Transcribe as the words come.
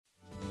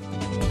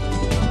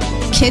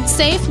Kids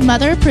safe,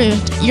 mother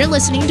approved. You're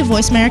listening to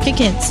Voice America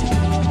Kids.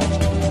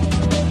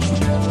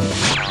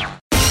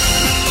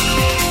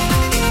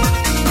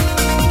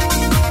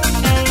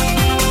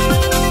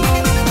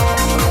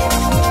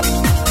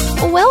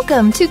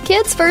 Welcome to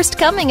Kids First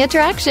Coming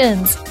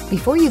Attractions.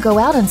 Before you go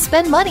out and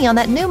spend money on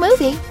that new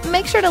movie,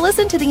 make sure to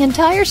listen to the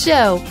entire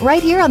show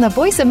right here on the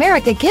Voice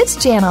America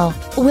Kids channel.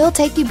 We'll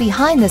take you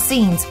behind the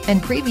scenes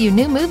and preview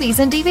new movies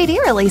and DVD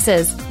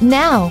releases.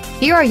 Now,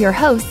 here are your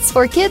hosts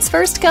for Kids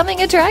First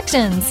Coming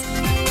Attractions.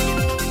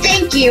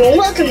 Thank you, and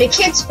welcome to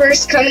Kids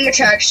First Coming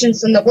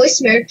Attractions on the Voice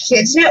America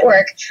Kids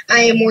Network. I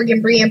am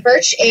Morgan Brian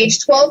Birch,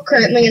 age 12,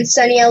 currently in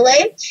sunny LA,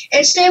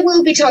 and today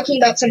we'll be talking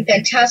about some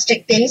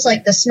fantastic things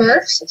like the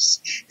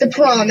Smurfs, The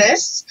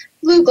Promise,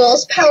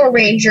 Floogals, Power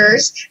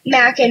Rangers,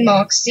 Mack and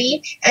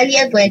Moxy, and the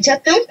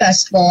Atlanta Film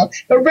Festival.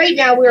 But right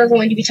now we are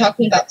going to be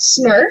talking about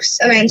Smurfs,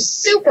 and I'm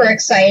super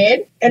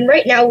excited. And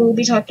right now we will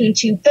be talking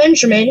to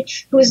Benjamin,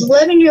 who is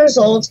 11 years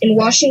old in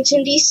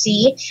Washington,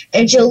 D.C.,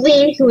 and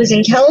Jolleen, who is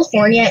in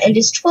California and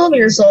is 12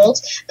 years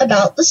old,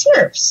 about the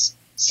Smurfs.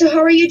 So how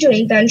are you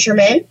doing,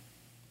 Benjamin?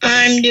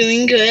 I'm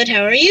doing good.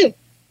 How are you?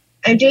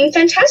 I'm doing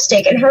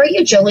fantastic. And how are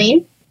you,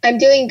 Jolleen? I'm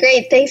doing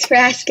great. Thanks for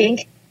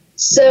asking.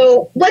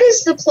 So, what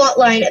is the plot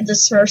line of the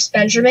Smurfs,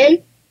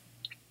 Benjamin?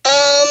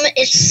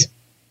 It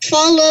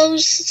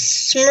follows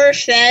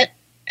Smurfette,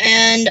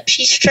 and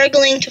she's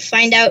struggling to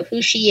find out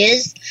who she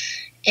is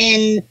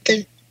in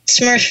the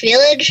Smurf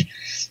village.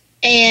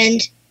 And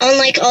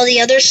unlike all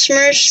the other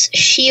Smurfs,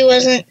 she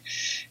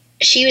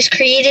was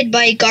created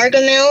by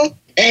Gargamel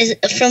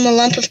from a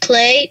lump of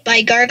clay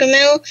by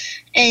Gargamel,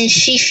 and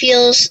she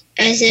feels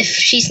as if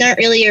she's not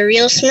really a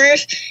real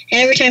Smurf,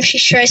 and every time she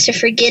tries to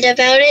forget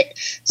about it,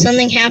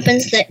 something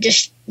happens that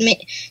just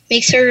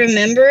makes her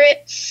remember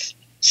it.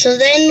 So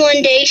then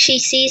one day she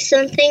sees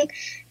something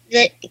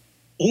that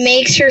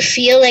makes her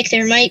feel like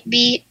there might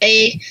be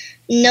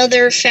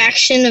another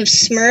faction of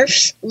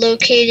Smurfs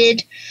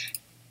located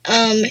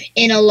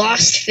in a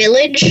lost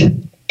village,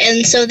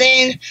 and so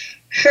then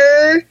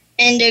her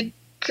and a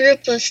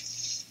group of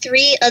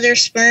 3 other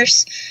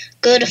Smurfs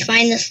go to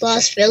find this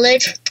lost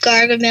village with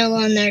Gargamel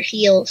on their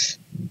heels.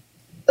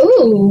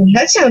 Ooh,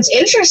 that sounds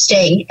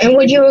interesting. And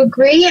would you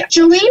agree,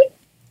 Jolene?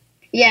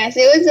 Yes,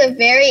 it was a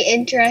very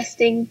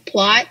interesting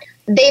plot.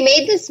 They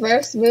made the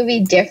Smurfs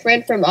movie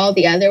different from all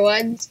the other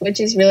ones,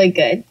 which is really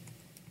good.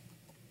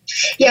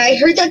 Yeah, I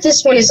heard that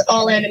this one is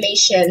all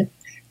animation,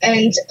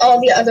 and all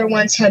the other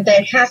ones have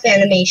been half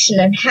animation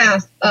and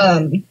half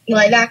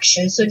live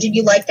action. So did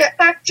you like that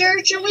factor,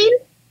 Jolene?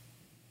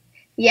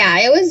 Yeah,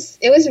 it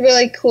was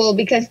really cool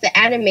because the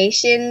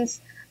animations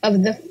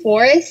of the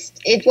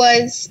forest,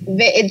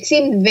 it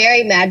seemed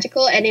very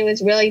magical, and it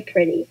was really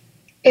pretty.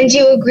 And do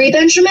you agree,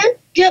 Benjamin?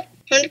 Yep,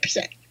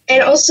 100%.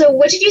 And also,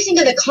 what did you think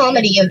of the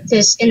comedy of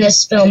this in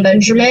this film,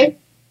 Benjamin?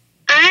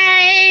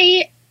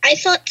 I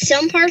thought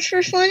some parts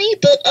were funny,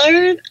 but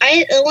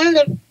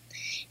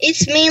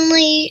it's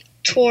mainly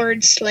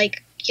towards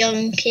like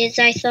young kids,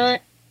 I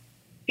thought.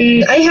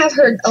 I have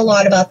heard a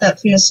lot about that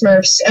from the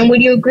Smurfs. And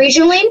would you agree,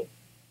 Jolene?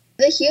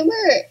 The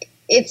humor,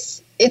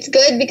 it's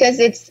good because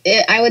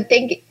I would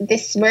think the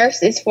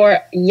Smurfs is for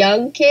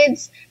young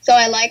kids, so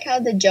I like how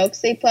the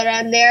jokes they put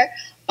on there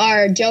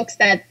are jokes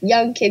that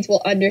young kids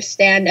will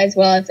understand as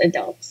well as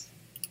adults.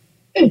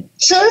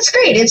 So that's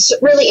great. It's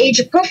really age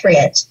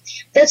appropriate.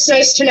 That's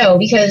nice to know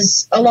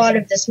because a lot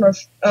of the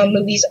Smurf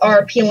movies are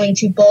appealing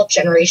to both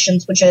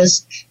generations, which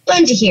is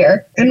fun to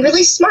hear and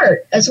really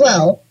smart as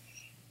well.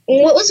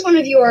 What was one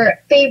of your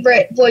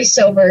favorite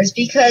voiceovers?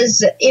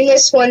 Because in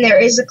this one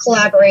there is a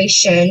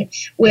collaboration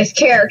with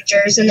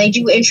characters, and they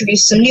do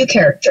introduce some new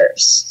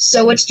characters.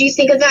 So what do you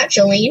think of that,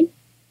 Jolene?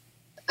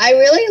 I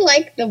really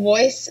like the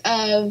voice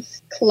of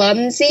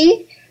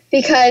Clumsy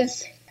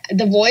because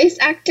the voice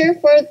actor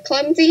for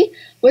Clumsy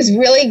was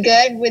really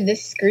good with the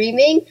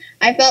screaming.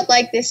 I felt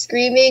like the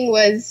screaming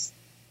was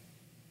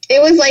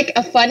like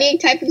a funny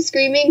type of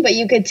screaming, but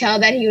you could tell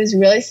that he was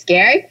really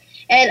scared.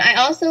 And I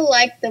also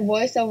like the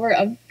voiceover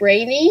of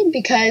Brainy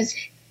because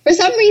for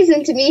some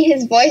reason to me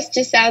his voice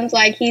just sounds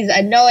like he's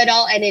a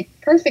know-it-all, and it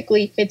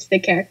perfectly fits the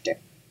character.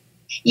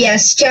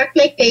 Yes, Jack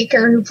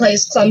McBaker, who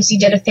plays Clumsy,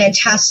 did a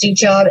fantastic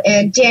job,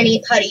 and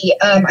Danny Putty,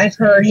 I've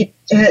heard,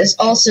 has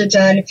also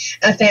done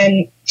a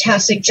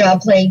fantastic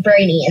job playing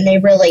Brainy, and they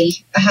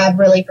have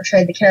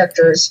portrayed the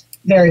characters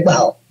very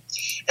well.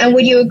 And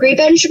would you agree,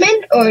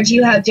 Benjamin, or do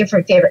you have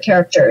different favorite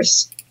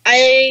characters?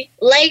 I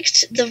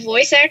liked the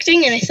voice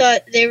acting, and I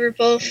thought they were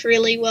both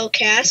really well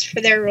cast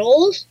for their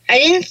roles. I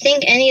didn't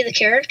think any of the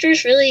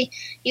characters really,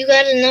 you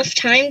got enough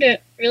time to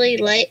really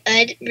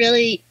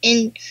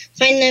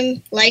find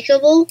them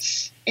likable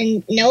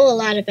and know a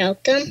lot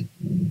about them.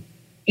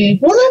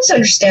 Well, that's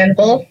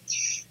understandable.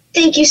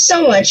 Thank you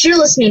so much. You're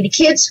listening to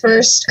Kids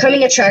First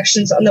Coming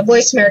Attractions on the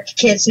Voice America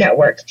Kids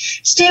Network.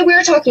 Today we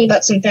are talking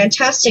about some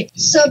fantastic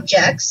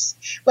subjects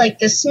like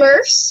the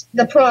Smurfs,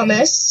 The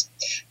Promise,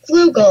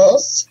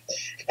 Floogals,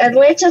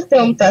 Atlanta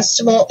Film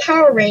Festival,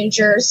 Power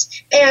Rangers,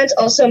 and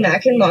also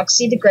Mack and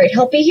Moxy, the Great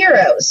Helpy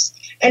Heroes.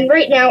 And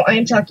right now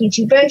I'm talking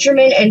to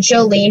Benjamin and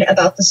Jolleen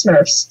about the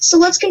Smurfs. So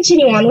let's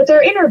continue on with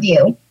our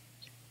interview.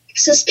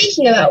 So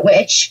speaking about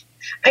which,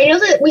 I know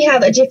that we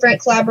have a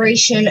different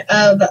collaboration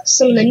of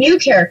some of the new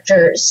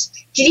characters.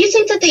 Did you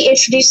think that they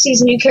introduced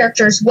these new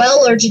characters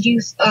well, or did you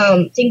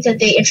think that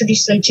they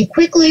introduced them too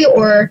quickly,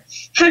 or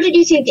how did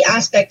you think the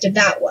aspect of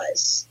that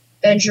was?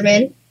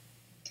 Benjamin?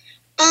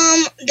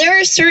 There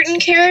are certain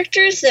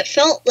characters that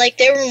felt like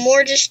they were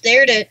more just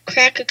there to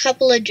crack a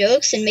couple of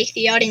jokes and make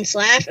the audience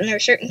laugh, and there are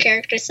certain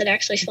characters that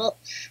actually felt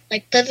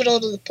like pivotal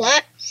to the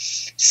plot.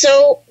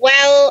 So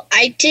while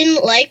I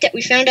didn't like that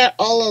we found out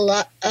all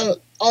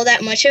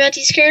that much about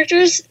these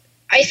characters,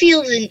 I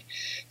feel that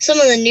some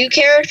of the new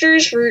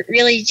characters were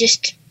really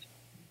just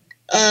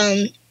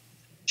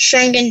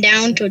shrunken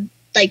down to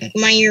like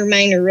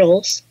minor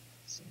roles.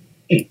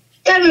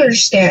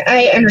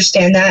 I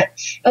understand that.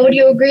 Would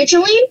you agree,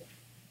 Jolene?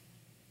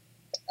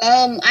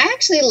 I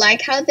actually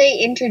like how they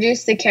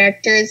introduced the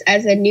characters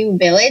as a new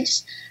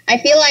village. I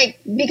feel like,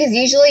 because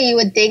usually you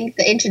would think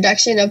the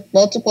introduction of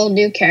multiple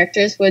new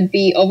characters would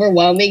be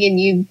overwhelming and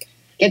you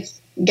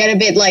get a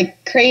bit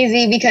like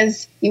crazy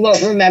because you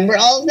won't remember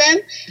all of them.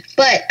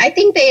 But I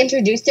think they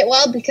introduced it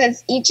well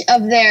because each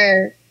of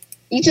their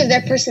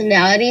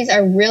personalities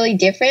are really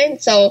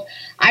different. So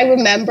I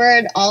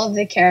remembered all of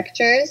the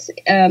characters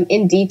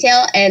in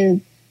detail,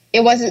 and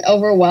it wasn't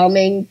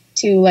overwhelming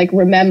to like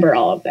remember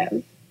all of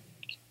them.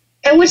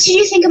 And what did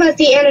you think about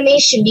the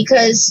animation?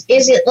 Because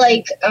is it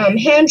like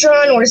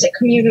hand-drawn or is it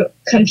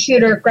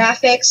computer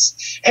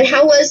graphics? And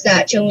how was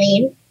that,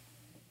 Jolene?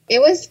 It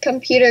was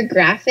computer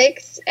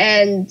graphics,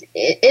 and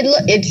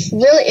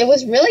it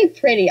was really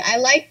pretty. I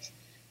liked.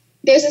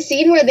 There's a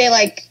scene where they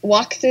like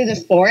walk through the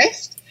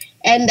forest,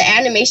 and the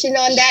animation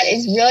on that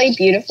is really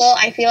beautiful.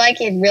 I feel like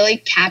it really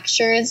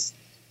captures.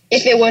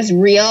 If it was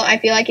real, I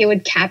feel like it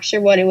would capture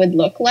what it would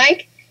look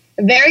like.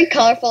 Very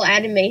colorful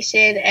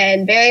animation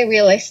and very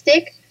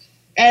realistic.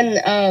 And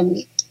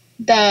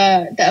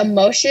the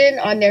emotion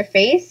on their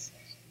face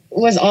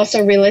was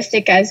also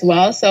realistic as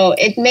well. So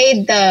it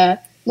made the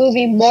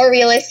movie more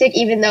realistic,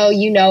 even though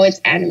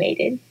it's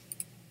animated.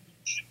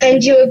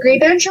 And do you agree,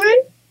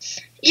 Benjamin?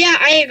 Yeah,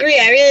 I agree.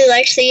 I really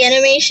liked the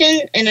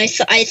animation, and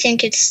I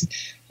think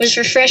was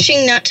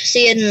refreshing not to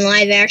see it in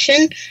live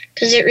action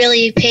because it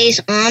really pays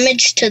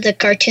homage to the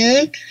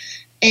cartoon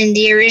and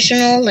the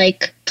original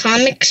like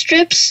comic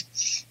strips.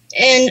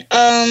 And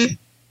I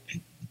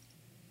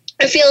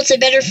feel it's a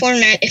better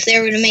format if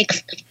they were to make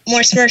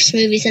more Smurfs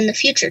movies in the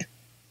future.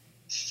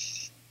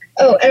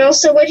 Oh, and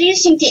also, what do you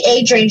think the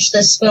age range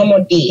this film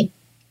would be?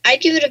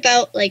 I'd give it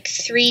about like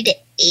 3 to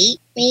 8,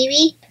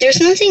 maybe. There's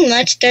nothing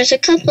much. There's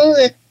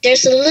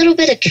a little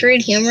bit of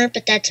crude humor,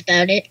 but that's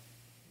about it.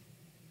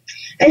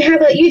 And how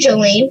about you,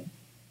 Jolene?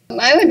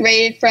 I would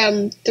rate it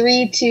from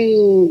 3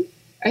 to,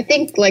 I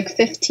think, like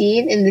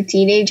 15 in the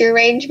teenager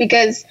range,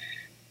 because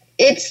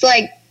it's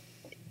like,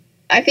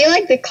 I feel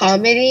like the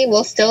comedy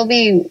will still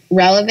be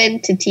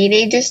relevant to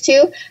teenagers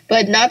too,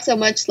 but not so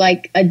much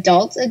like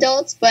adults,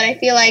 but I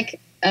feel like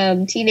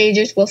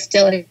teenagers will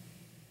still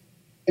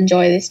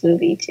enjoy this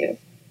movie too.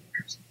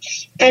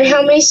 And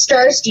how many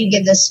stars do you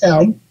give this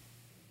film?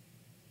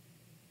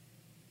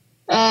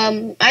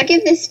 I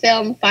give this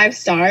film 5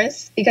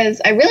 stars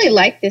because I really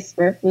like this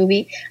Smurf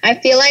movie. I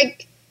feel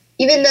like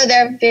even though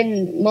there have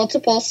been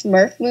multiple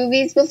Smurf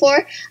movies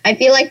before, I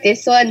feel like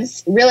this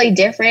one's really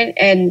different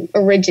and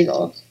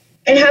original.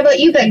 And how about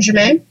you,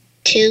 Benjamin?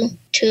 2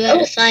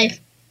 out of 5.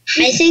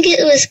 I think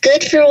it was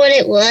good for what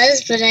it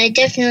was, but I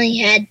definitely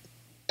had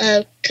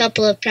a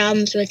couple of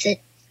problems with it.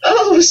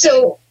 Oh,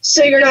 so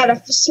you're not a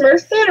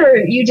Smurf fan, or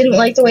you didn't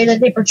like the way that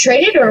they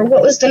portrayed it, or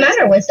what was the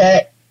matter with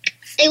it?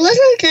 It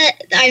wasn't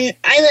that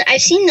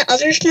I've seen the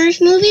other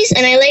Smurf movies,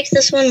 and I liked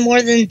this one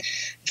more than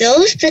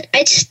those, but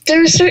there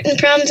were certain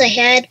problems I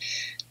had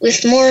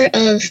with more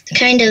of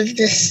kind of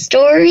the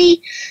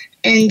story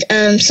and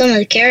some of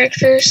the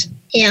characters.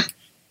 Yeah.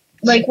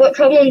 Like, what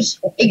problems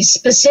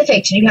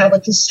specific did you have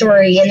with the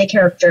story and the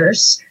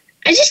characters?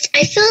 I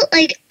felt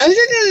like, other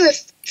than the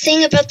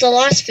thing about the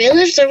Lost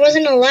Village, there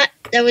wasn't a lot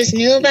that was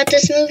new about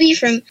this movie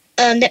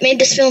that made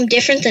this film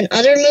different than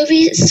other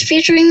movies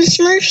featuring the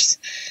Smurfs.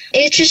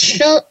 It just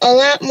felt a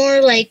lot more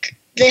like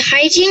the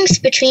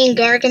hijinks between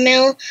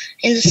Gargamel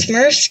and the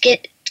Smurfs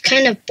get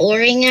kind of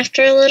boring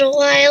after a little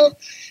while.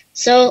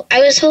 So I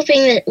was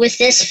hoping that with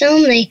this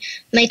film they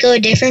might go a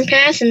different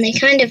path, and they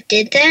kind of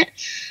did that.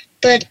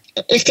 But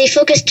if they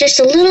focused just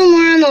a little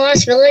more on the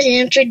Lost Village and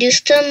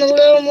introduced them a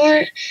little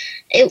more,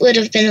 it would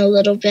have been a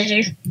little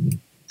better.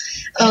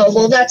 Oh,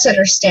 well, that's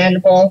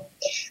understandable.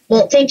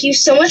 Well, thank you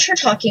so much for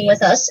talking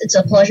with us. It's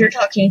a pleasure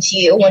talking to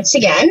you once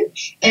again,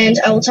 and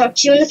I will talk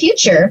to you in the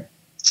future.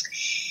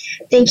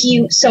 Thank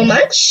you so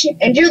much,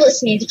 and you're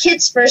listening to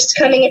Kids First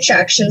Coming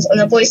Attractions on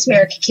the Voice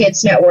America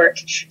Kids Network.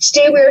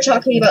 Today we are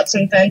talking about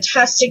some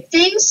fantastic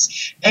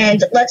things,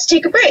 and let's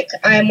take a break.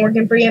 I'm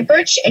Morgan Brian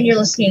Birch, and you're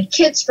listening to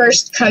Kids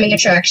First Coming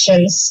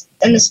Attractions.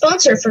 And the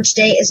sponsor for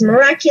today is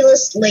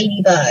Miraculous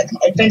Ladybug,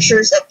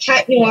 Adventures of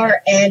Cat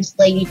Noir and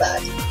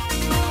Ladybug.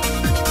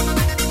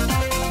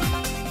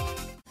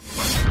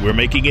 We're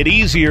making it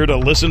easier to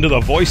listen to the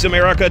Voice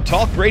America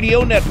Talk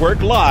Radio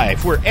Network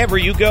live wherever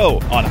you go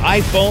on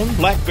iPhone,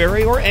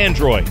 BlackBerry, or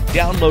Android.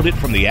 Download it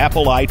from the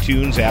Apple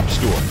iTunes App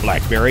Store,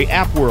 BlackBerry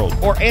App World,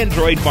 or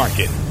Android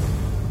Market.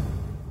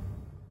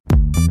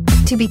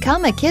 To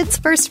become a Kids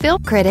First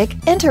Film Critic,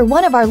 enter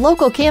one of our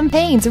local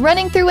campaigns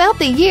running throughout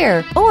the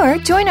year or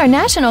join our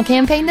national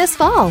campaign this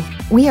fall.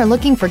 We are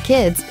looking for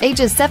kids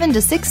ages 7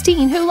 to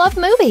 16 who love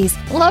movies,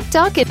 love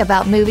talking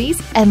about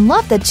movies, and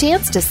love the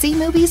chance to see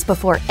movies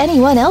before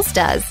anyone else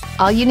does.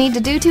 All you need to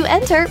do to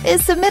enter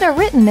is submit a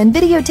written and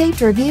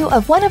videotaped review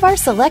of one of our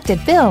selected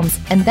films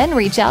and then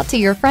reach out to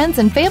your friends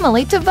and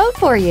family to vote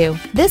for you.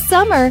 This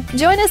summer,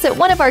 join us at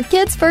one of our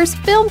Kids First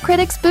Film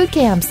Critics boot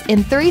camps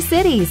in 3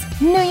 cities,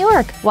 New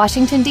York,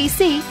 Washington,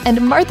 D.C., and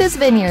Martha's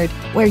Vineyard,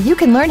 where you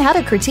can learn how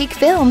to critique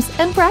films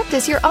and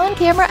practice your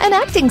on-camera and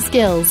acting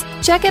skills.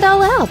 Check it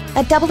all out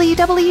at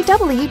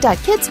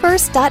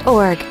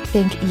www.kidsfirst.org.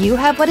 Think you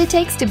have what it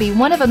takes to be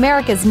one of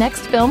America's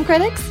next film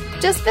critics?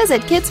 Just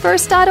visit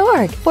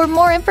kidsfirst.org for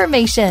more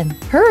information.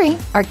 Hurry!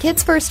 Our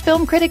Kids First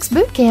Film Critics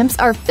boot camps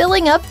are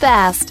filling up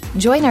fast.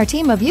 Join our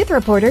team of youth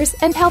reporters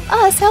and help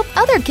us help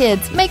other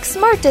kids make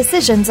smart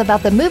decisions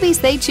about the movies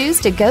they choose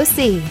to go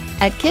see.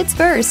 At Kids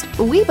First,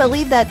 we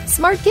believe that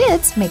smart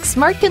kids make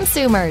smart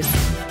consumers.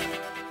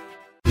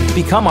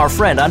 Become our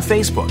friend on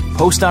Facebook.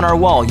 Post on our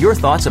wall your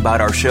thoughts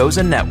about our shows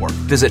and network.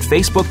 Visit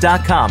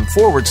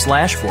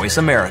facebook.com/Voice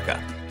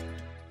America.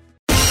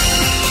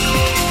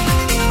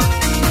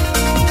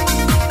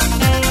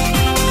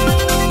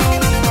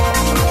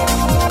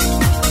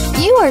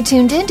 You are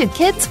tuned in to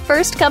Kids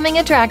First Coming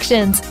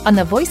Attractions on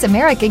the Voice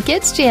America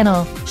Kids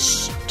channel.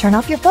 Shh, turn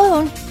off your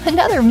phone.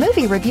 Another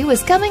movie review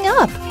is coming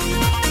up.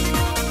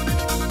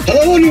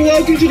 Hello and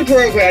welcome to the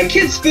program,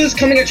 Kids First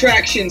Coming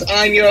Attractions.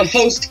 I'm your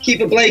host,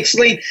 Keefer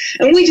Blakesley,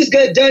 and we just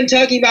got done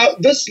talking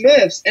about the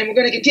Smurfs, and we're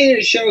going to continue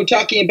the show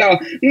talking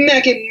about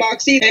Mack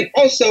Moxy and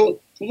also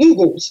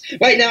Floogals.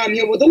 Right now I'm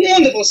here with the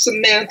wonderful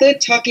Samantha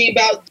talking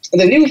about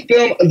the new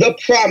film, The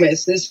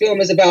Promise. This film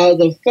is about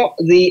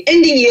the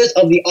ending years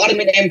of the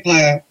Ottoman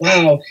Empire.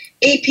 Wow,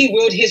 AP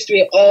World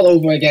History all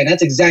over again.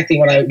 That's exactly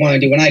what I want to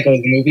do when I go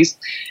to the movies.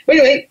 But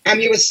anyway, I'm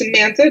here with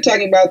Samantha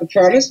talking about The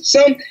Promise.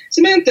 So,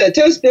 Samantha,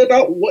 tell us a bit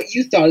about what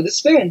you thought of this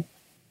film.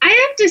 I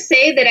have to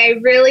say that I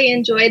really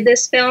enjoyed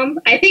this film.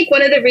 I think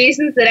one of the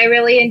reasons that I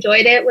really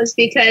enjoyed it was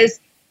because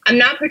I'm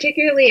not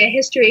particularly a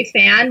history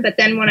fan, but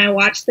then when I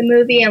watched the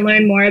movie and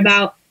learned more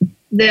about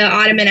the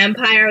Ottoman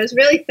Empire, I was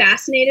really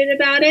fascinated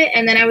about it,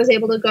 and then I was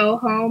able to go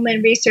home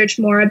and research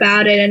more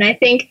about it, and I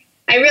think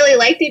I really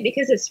liked it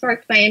because it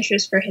sparked my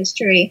interest for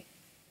history.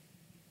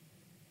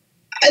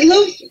 I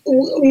love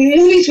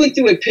movies went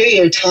through a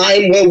period of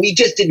time where we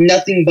just did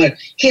nothing but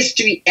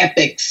history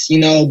epics, you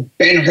know,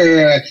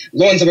 Ben-Hur,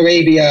 Lawrence of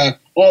Arabia,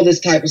 all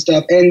this type of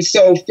stuff, and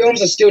so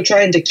films are still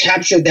trying to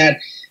capture that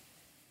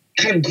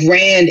kind of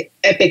grand,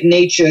 epic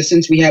nature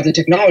since we have the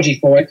technology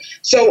for it.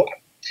 So,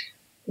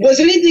 was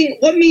there anything,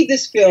 what made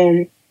this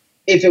film,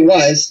 if it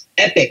was,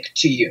 epic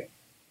to you?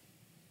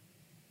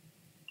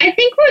 I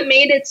think what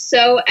made it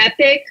so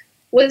epic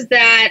was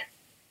that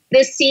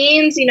the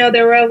scenes, you know,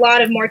 there were a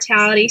lot of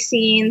mortality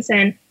scenes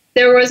and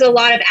there was a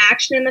lot of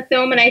action in the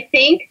film. And I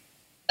think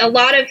a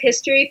lot of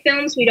history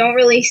films, we don't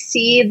really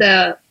see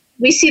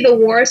we see the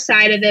war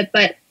side of it,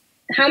 but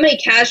how many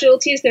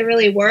casualties there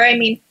really were. I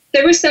mean,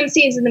 there were some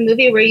scenes in the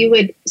movie where you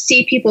would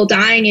see people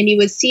dying and you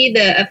would see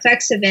the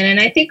effects of it. And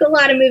I think a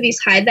lot of movies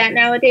hide that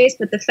nowadays.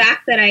 But the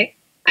fact that I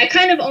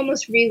kind of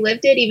almost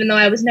relived it, even though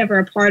I was never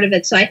a part of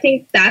it. So I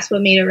think that's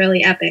what made it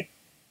really epic.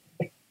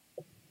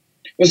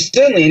 Well,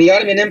 certainly, the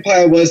Ottoman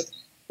Empire was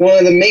one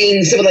of the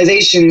main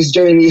civilizations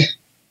during the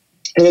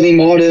early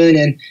modern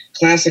and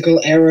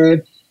classical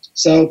era.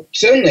 So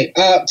certainly.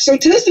 So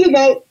tell us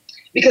about,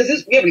 because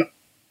we have an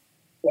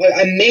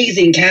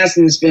amazing cast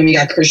in this film. You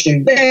got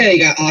Christian Bale, you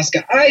got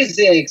Oscar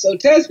Isaac. So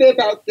tell us a bit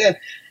about the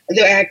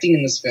acting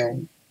in this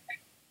film.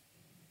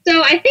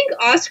 So I think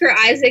Oscar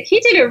Isaac, he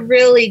did a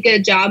really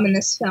good job in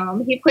this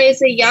film. He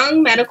plays a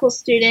young medical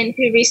student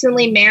who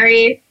recently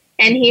married,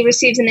 and he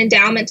receives an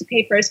endowment to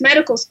pay for his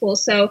medical school.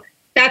 So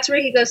that's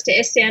where he goes to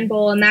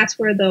Istanbul, and that's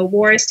where the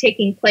war is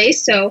taking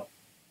place. So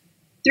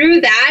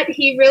through that,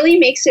 he really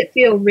makes it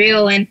feel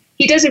real, and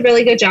he does a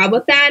really good job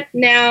with that.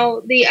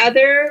 Now, the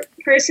other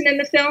person in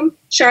the film,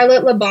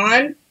 Charlotte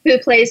LeBon, who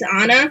plays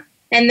Anna,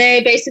 and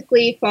they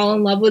basically fall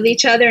in love with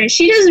each other, and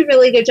she does a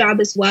really good job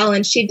as well,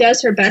 and she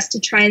does her best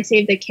to try and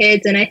save the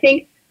kids, and I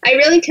think I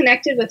really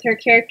connected with her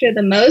character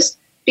the most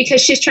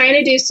because she's trying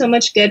to do so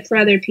much good for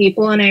other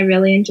people, and I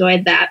really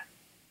enjoyed that.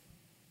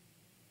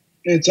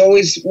 It's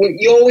always,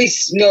 you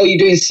always know you're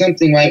doing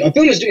something right. A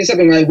film is doing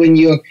something right when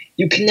you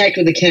connect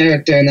with the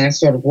character in that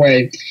sort of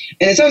way.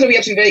 And it sounds like we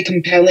have some very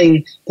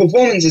compelling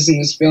performances in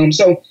this film.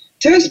 So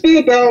tell us a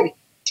bit about,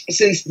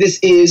 since this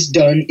is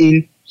done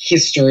in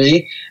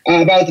history,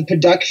 about the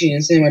production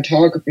and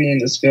cinematography in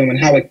this film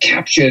and how it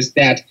captures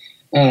that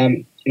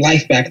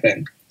life back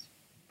then.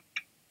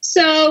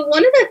 So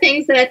one of the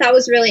things that I thought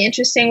was really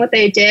interesting what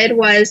they did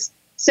was,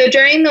 So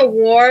during the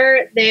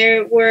war,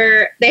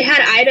 they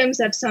had items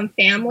of some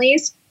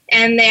families,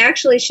 and they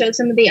actually showed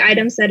some of the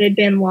items that had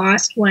been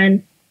lost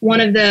when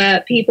one of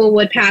the people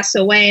would pass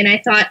away. And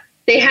I thought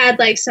they had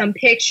like some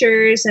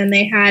pictures, and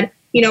they had,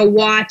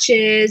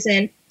 watches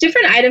and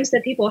different items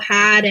that people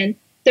had. And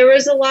there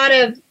was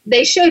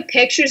they showed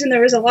pictures, and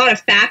there was a lot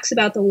of facts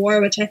about the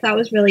war, which I thought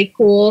was really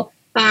cool.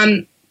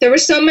 There were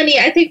so many.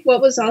 I think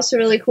what was also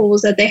really cool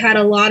was that they had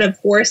a lot of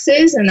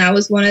horses, and that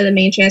was one of the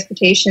main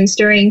transportations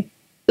during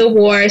the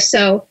war.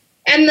 So,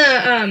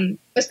 and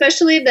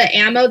especially the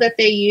ammo that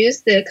they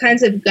used, the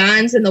kinds of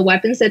guns and the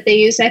weapons that they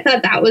used, I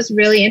thought that was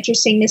really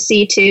interesting to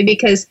see too,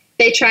 because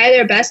they try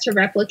their best to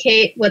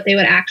replicate what they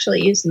would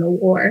actually use in the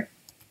war.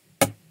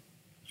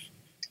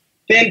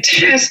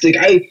 Fantastic.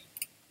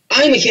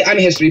 I'm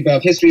a history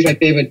buff. History is my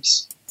favorite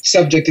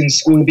subject in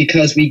school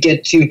because we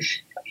get to.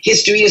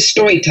 History is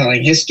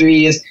storytelling.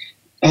 History is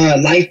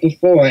life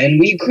before, and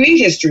we create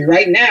history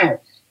right now.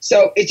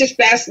 So it's just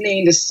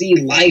fascinating to see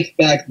life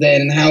back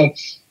then and how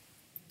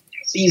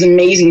these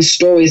amazing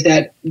stories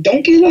that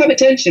don't get a lot of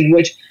attention,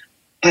 which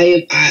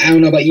I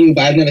don't know about you,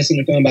 but I've never seen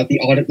a film about the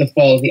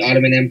fall of the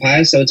Ottoman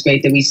Empire, so it's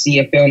great that we see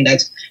a film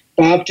that's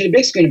brought up to the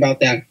big screen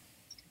about that.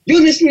 You're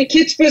listening to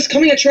Kids First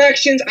Coming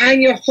Attractions. I'm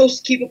your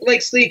host, Keefer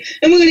Blakesley,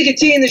 and we're going to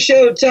continue the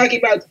show talking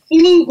about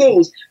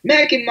Floogals,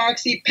 Mack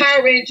Moxy,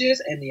 Power Rangers,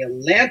 and the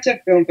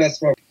Atlanta Film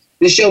Festival.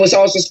 This show was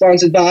also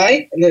sponsored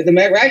by the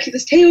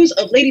Miraculous Tales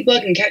of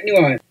Ladybug and Cat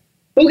Noir.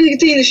 We're going to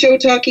continue the show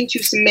talking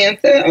to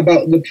Samantha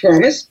about The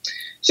Promise.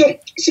 So,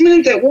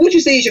 Samantha, what would you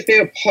say is your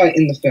favorite part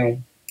in the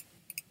film?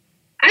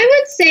 I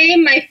would say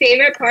my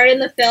favorite part in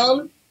the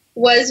film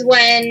was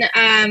when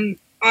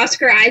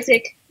Oscar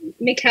Isaac,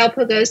 Mikhail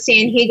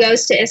Pogosyan, he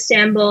goes to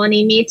Istanbul and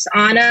he meets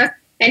Anna,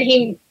 and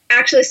he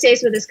actually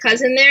stays with his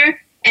cousin there,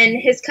 and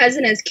his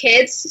cousin has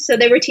kids, so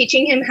they were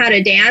teaching him how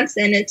to dance,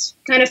 and it's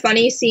kind of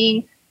funny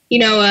seeing,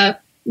 a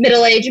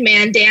middle-aged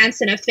man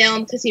dance in a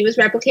film because he was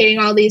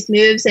replicating all these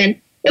moves, and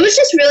it was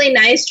just really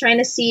nice trying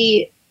to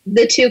see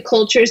the two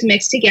cultures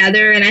mixed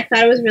together, and I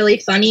thought it was really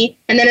funny.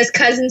 And then his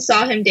cousin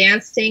saw him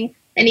dancing,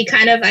 and he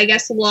kind of, I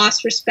guess,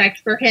 lost respect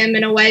for him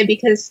in a way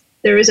because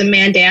there was a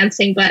man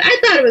dancing, but I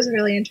thought it was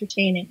really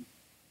entertaining.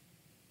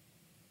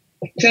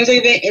 Sounds like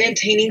a very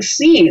entertaining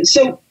scene.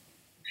 So,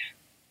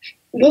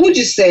 what would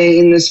you say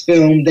in this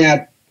film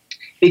that,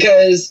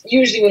 because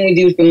usually when we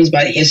do films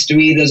about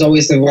history, there's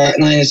always the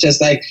line, it's just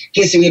like,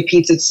 history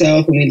repeats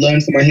itself and we learn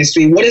from our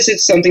history. What is it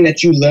something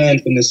that you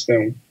learned from this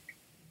film?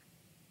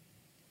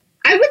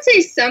 I would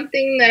say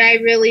something that I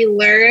really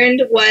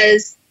learned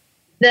was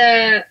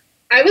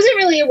I wasn't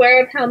really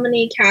aware of how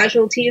many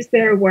casualties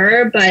there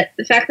were, but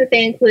the fact that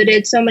they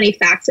included so many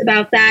facts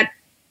about that,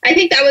 I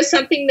think that was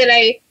something that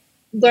I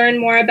learned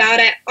more about.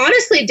 I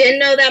honestly didn't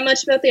know that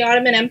much about the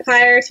Ottoman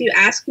Empire. If you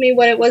asked me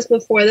what it was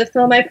before the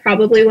film, I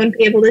probably wouldn't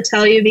be able to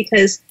tell you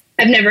because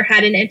I've never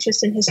had an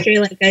interest in history,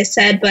 like I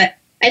said. But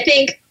I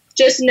think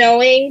just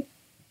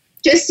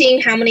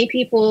seeing how many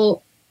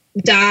people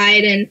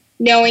died and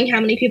knowing how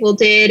many people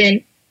did,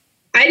 and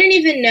I didn't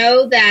even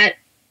know that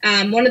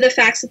one of the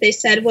facts that they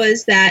said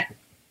was that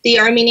the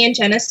Armenian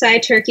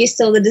genocide, Turkey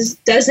still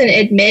doesn't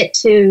admit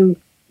to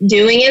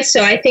doing it.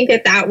 So I think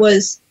that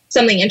was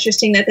something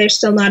interesting that they're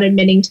still not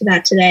admitting to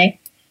that today.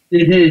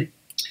 Mm-hmm.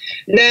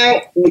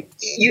 Now,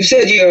 you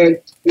said you're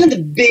not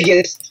the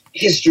biggest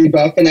history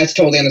buff, and that's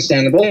totally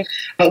understandable.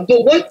 But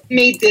what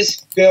made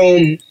this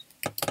film?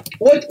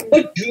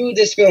 What drew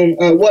this film?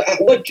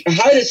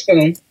 How did this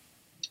film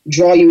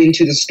draw you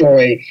into the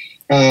story?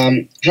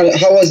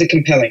 How was it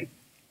compelling?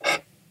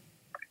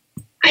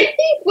 I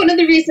think one of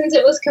the reasons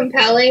it was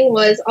compelling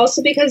was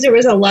also because there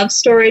was a love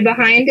story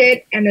behind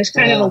it, and there's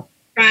kind of a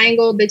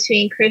triangle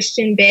between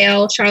Christian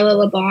Bale, Charlotte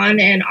Le Bon,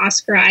 and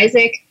Oscar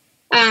Isaac.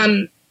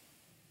 In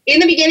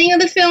the beginning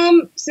of the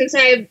film, since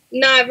I'm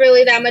not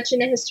really that much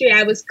into history,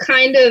 I was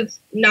kind of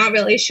not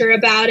really sure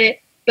about it.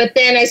 But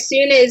then as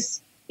soon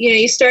as,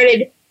 you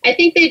started, I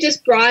think they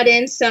just brought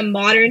in some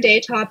modern day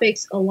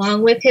topics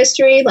along with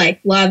history, like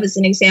love as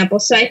an example.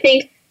 So I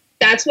think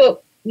that's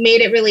what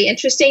made it really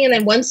interesting. And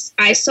then once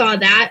I saw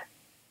that,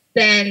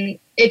 then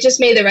it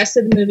just made the rest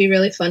of the movie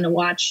really fun to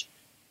watch.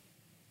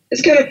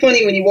 It's kind of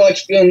funny when you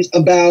watch films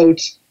about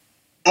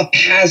a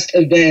past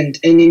event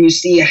and then you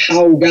see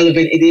how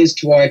relevant it is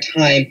to our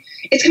time.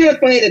 It's kind of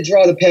funny to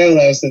draw the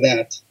parallels to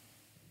that.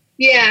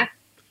 Yeah.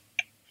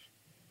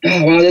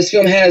 Oh, wow, this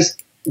film has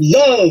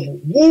love,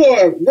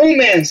 war,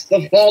 romance,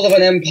 the fall of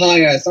an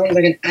empire. Sounds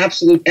like an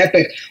absolute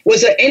epic.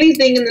 Was there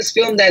anything in this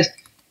film that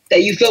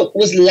you felt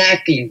was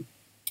lacking?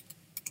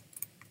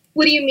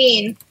 What do you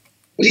mean?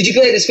 Did you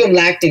feel like this film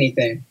lacked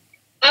anything?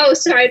 Oh,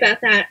 sorry about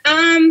that.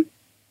 I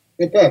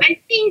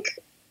think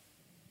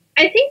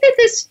that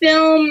this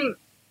film,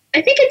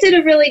 I think it did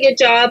a really good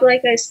job,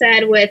 like I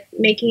said, with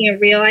making it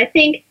real. I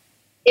think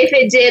if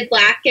it did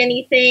lack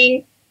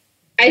anything,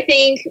 I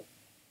think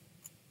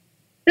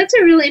that's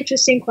a really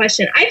interesting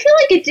question. I feel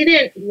like it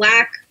didn't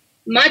lack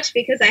much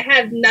because I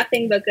have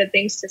nothing but good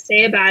things to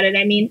say about it.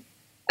 I mean,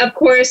 of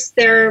course,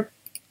 there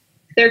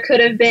could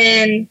have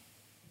been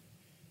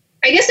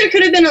I guess there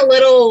could have been a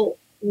little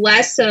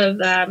less of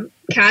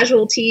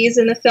casualties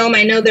in the film.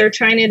 I know they're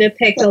trying to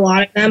depict a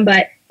lot of them,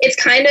 but it's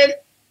kind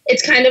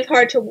of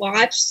hard to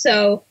watch.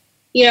 So,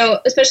 you know,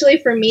 especially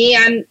for me,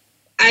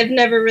 I've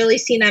never really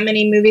seen that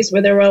many movies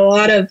where there were a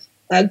lot of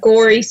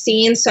gory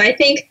scenes. So I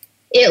think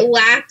it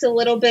lacked a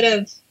little bit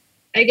of,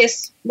 I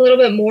guess, a little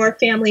bit more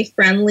family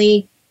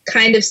friendly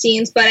kind of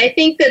scenes. But I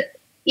think that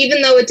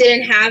even though it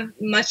didn't have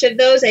much of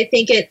those, I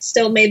think it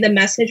still made the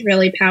message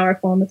really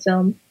powerful in the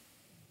film.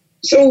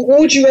 So what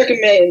would you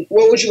recommend?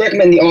 What would you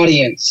recommend the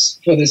audience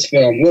for this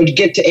film? We'll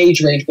get to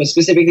age range, but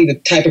specifically the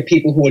type of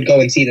people who would go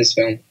and see this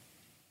film.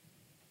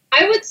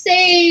 I would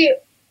say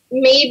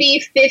maybe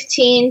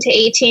 15 to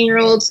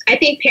 18-year-olds. I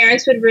think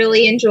parents would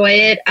really enjoy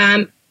it.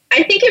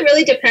 I think it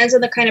really depends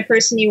on the kind of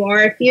person you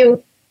are. If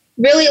you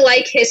really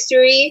like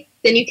history,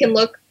 then you can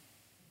look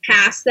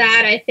past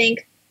that. I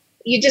think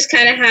you just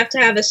kind of have to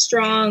have a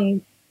strong,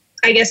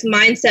 I guess,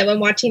 mindset when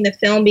watching the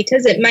film,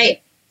 because it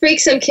might freak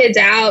some kids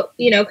out,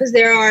 you know, because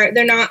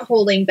they're not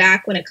holding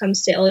back when it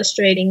comes to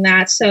illustrating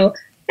that. So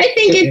I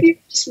think if you're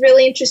just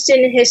really interested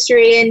in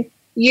history and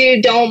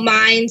you don't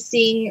mind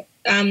seeing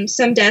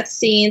some death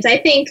scenes, I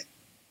think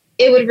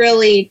it would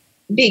really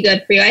be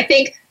good for you. I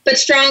think, but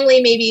strongly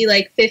maybe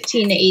like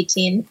 15 to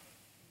 18.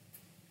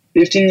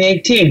 15 to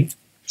 18.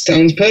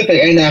 Sounds perfect.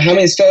 And how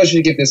many stars should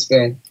you give this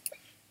film?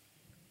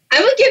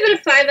 I would give it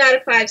a 5 out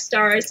of 5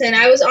 stars. And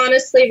I was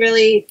honestly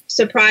really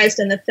surprised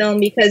in the film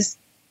because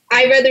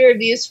I read the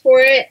reviews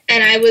for it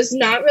and I was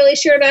not really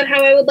sure about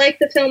how I would like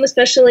the film,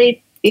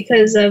 especially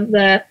because of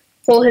the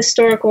whole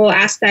historical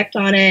aspect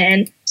on it.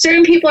 And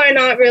certain people are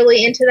not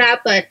really into that,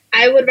 but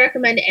I would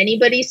recommend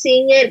anybody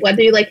seeing it,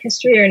 whether you like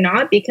history or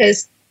not,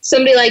 because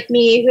somebody like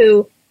me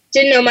who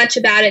didn't know much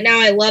about it,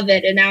 now I love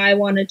it, and now I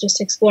want to just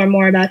explore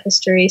more about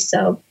history.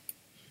 So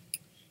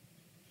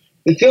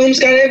the film's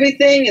got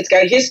everything. It's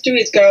got history.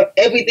 It's got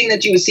everything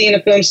that you would see in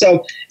a film. So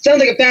it sounds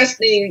like a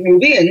fascinating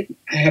movie, and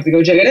I have to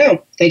go check it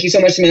out. Thank you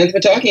so much, Samantha, for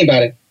talking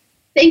about it.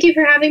 Thank you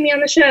for having me on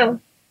the show.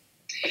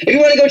 If you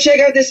want to go check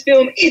out this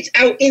film, it's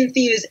out in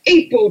theaters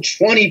April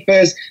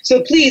 21st,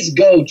 so please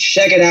go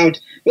check it out.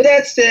 With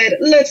that said,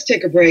 let's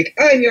take a break.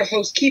 I'm your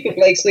host, Keefer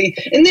Blakesley,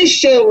 and this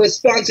show is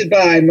sponsored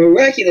by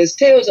Miraculous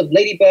Tales of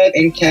Ladybug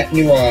and Cat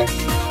Noir.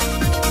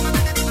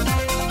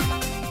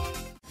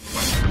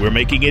 We're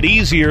making it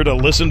easier to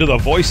listen to the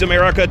Voice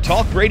America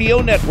Talk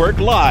Radio Network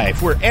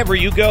live wherever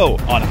you go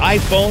on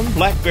iPhone,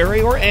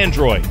 BlackBerry, or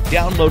Android.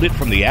 Download it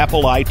from the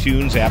Apple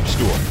iTunes App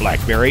Store,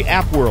 BlackBerry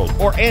App World,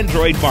 or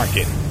Android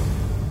Market.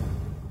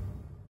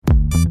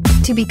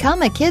 To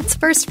become a Kids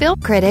First Film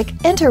Critic,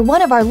 enter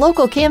one of our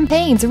local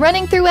campaigns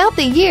running throughout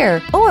the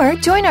year, or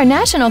join our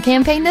national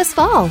campaign this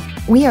fall.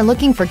 We are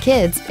looking for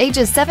kids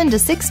ages 7 to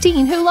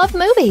 16 who love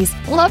movies,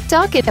 love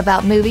talking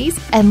about movies,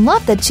 and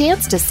love the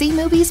chance to see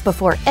movies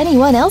before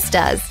anyone else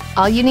does.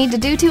 All you need to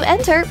do to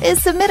enter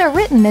is submit a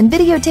written and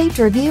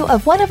videotaped review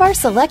of one of our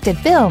selected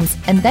films,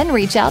 and then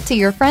reach out to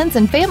your friends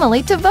and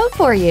family to vote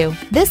for you.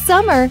 This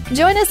summer,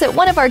 join us at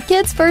one of our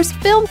Kids First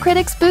Film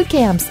Critics boot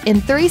camps in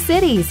 3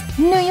 cities,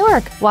 New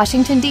York,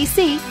 Washington,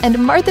 D.C., and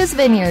Martha's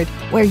Vineyard,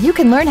 where you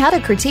can learn how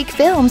to critique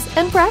films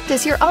and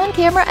practice your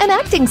on-camera and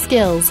acting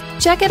skills.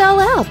 Check it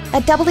all out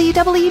at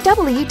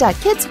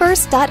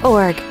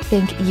www.kidsfirst.org.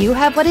 Think you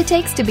have what it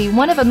takes to be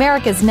one of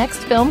America's next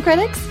film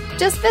critics?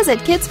 Just visit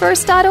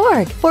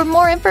kidsfirst.org for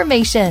more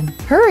information.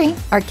 Hurry!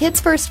 Our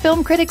Kids First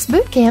Film Critics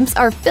boot camps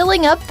are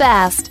filling up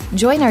fast.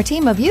 Join our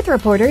team of youth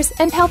reporters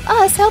and help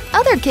us help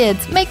other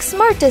kids make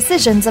smart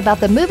decisions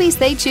about the movies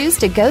they choose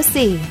to go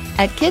see.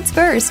 At Kids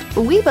First,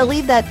 we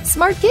believe that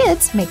smart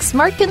kids make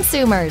smart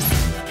consumers.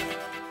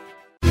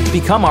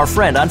 Become our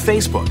friend on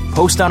Facebook.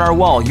 Post on our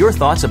wall your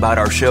thoughts about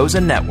our shows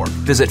and network.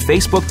 Visit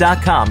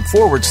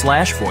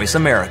facebook.com/Voice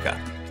America.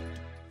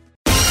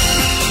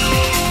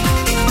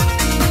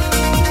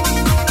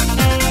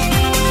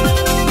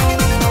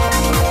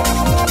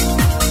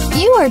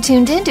 You are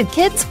tuned in to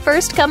Kids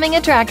First Coming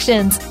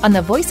Attractions on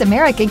the Voice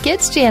America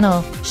Kids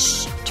channel.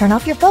 Shh, turn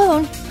off your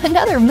phone.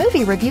 Another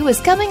movie review is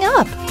coming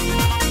up.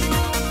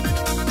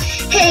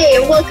 Hey,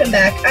 and welcome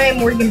back. I am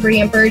Morgan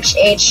Brian Birch,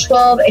 age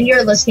 12, and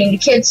you're listening to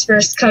Kids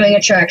First Coming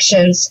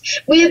Attractions.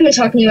 We have been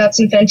talking about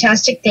some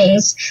fantastic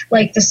things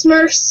like the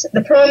Smurfs,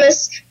 the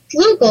Promise,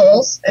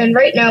 Floogals, and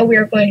right now we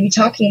are going to be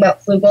talking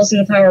about Floogals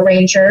and the Power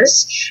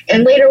Rangers,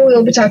 and later we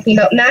will be talking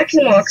about Mack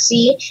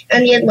Moxy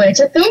and the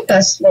Atlanta Film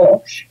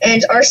Festival.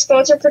 And our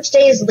sponsor for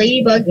today is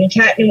Ladybug and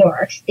Cat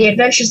Noir, The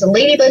Adventures of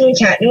Ladybug and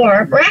Cat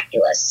Noir,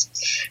 Miraculous.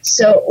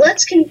 So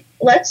let's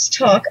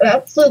talk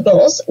about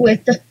Floogals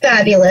with the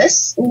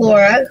fabulous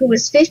Lara, who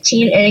is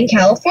 15 and in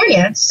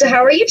California. So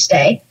how are you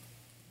today?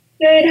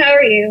 Good, how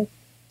are you?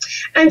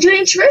 I'm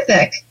doing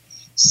terrific.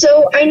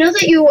 So I know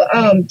that you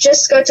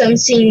just got done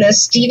seeing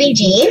this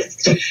DVD,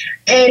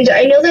 and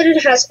I know that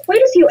it has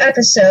quite a few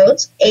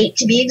episodes, 8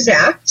 to be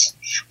exact.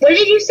 What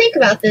did you think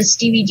about this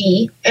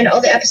DVD and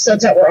all the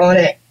episodes that were on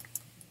it?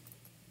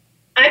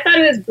 I thought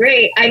it was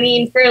great. I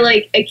mean, for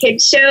like a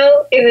kid's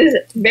show, it was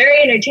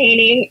very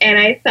entertaining, and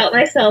I felt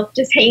myself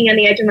just hanging on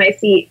the edge of my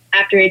seat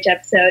after each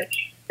episode.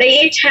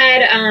 they each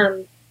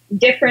had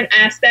different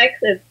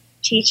aspects of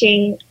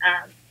teaching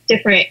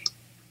different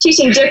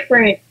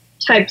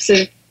types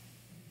of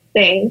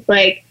things.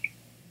 Like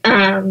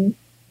the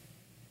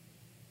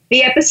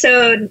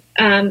episode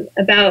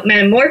about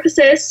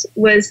metamorphosis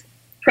was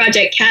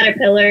Project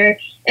Caterpillar,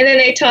 and then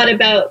they taught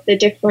about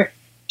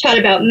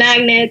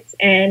magnets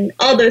and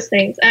all those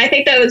things. And I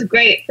think that was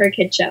great for a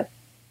kid show.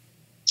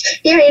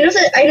 Yeah,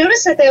 I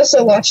noticed that they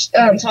also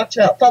talked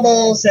about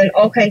bubbles and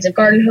all kinds of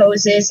garden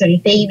hoses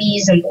and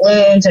babies and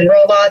balloons and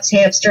robots,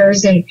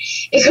 hamsters, and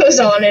it goes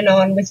on and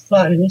on with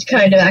fun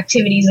kind of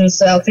activities and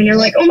stuff. And you're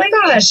like, oh my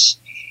gosh!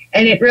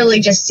 And it really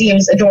just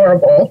seems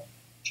adorable.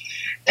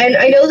 And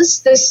I know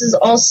this is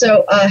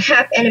also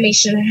half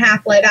animation and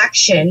half live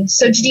action.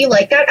 So did you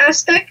like that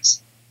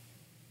aspect?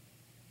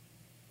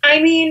 I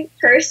mean,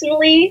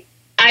 personally,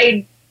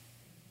 I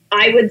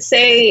would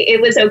say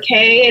it was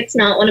okay. It's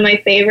not one of my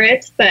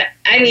favorites, but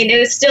I mean, it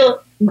was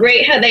still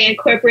great how they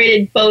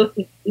incorporated both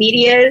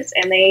medias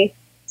and they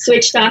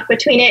switched off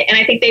between it. And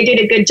I think they did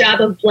a good job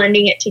of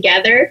blending it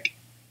together.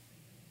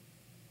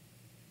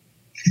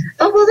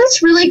 Oh, well,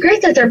 that's really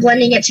great that they're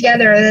blending it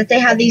together and that they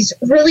have these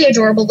really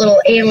adorable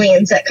little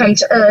aliens that come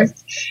to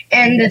Earth.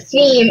 And the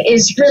theme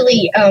is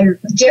really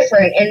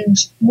different and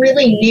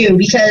really new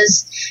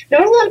because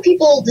not a lot of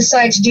people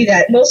decide to do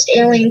that. Most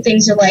alien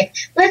things are like,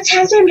 let's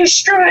have them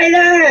destroy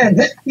them,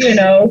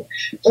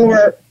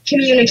 or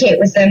communicate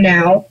with them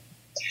now.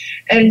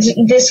 And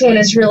this one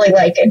is really,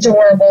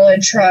 adorable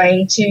and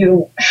trying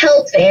to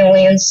help the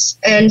aliens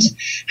and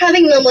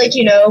having them,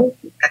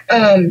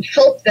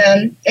 help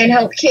them and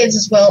help kids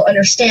as well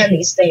understand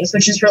these things,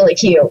 which is really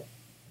cute.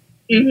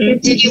 Mm-hmm.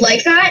 Did you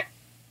like that?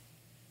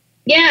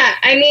 Yeah,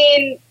 I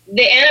mean,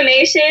 the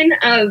animation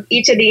of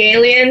each of the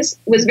aliens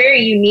was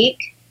very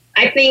unique.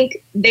 I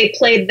think they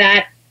played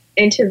that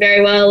into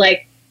very well,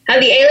 like how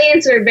the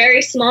aliens are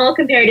very small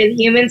compared to the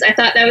humans. I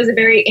thought that was a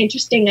very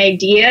interesting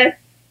idea.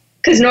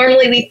 Because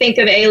normally we think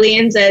of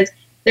aliens as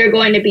they're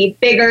going to be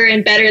bigger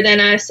and better than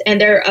us and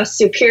they're a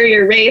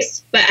superior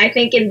race. But I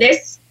think in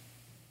this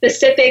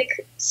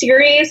specific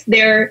series,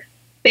 they're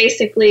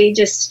basically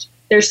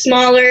they're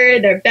smaller,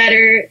 they're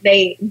better,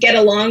 they get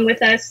along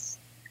with us.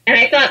 And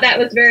I thought that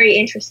was very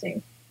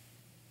interesting.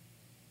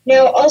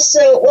 Now,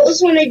 also, what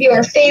was one of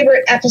your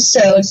favorite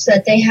episodes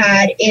that they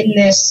had in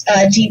this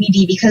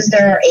DVD? Because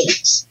there are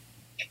 8.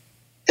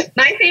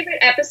 My favorite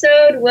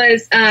episode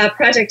was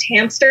Project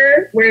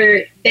Hamster,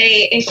 where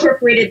they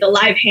incorporated the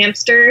live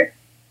hamster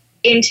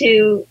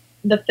into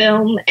the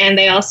film, and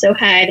they also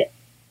had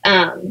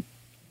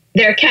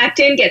their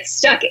captain get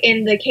stuck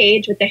in the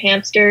cage with the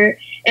hamster,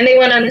 and they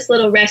went on this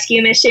little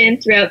rescue mission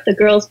throughout the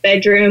girls'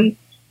 bedroom,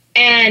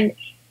 and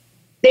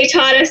they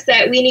taught us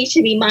that we need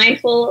to be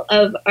mindful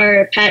of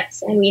our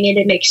pets, and we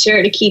need to make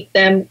sure to keep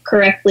them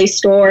correctly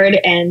stored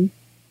and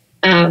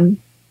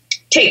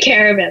take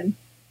care of them.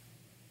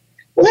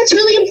 Well, that's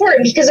really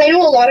important because I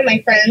know a lot of my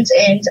friends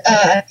and,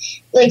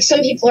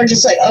 some people are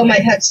just like, oh, my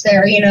pet's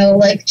there,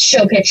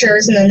 show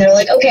pictures, and then they're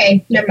like,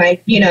 okay, never mind,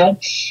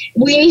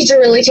 we need to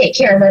really take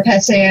care of our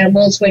pets and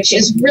animals, which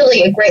is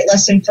really a great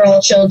lesson for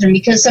all children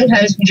because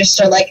sometimes we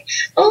just are like,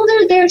 oh,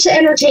 they're there to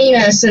entertain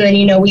us, and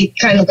then, we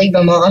kind of leave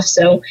them off,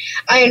 so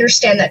I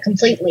understand that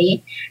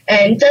completely,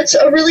 and that's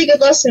a really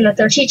good lesson that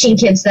they're teaching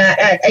kids that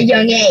at a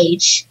young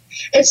age.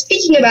 And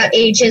speaking about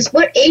ages,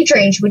 what age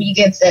range would you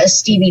give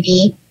this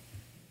DVD?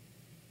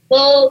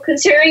 Well,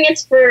 considering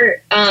it's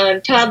for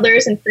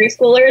toddlers and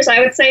preschoolers, I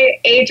would say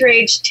age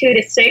range 2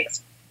 to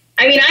 6.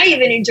 I mean, I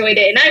even enjoyed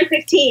it, and I'm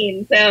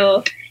 15,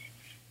 so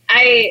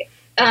I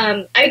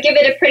give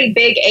it a pretty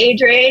big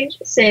age range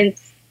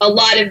since a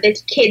lot of the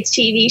kids'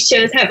 TV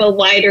shows have a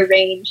wider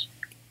range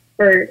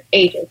for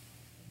ages.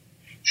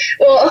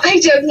 Well, I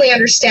definitely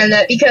understand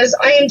that because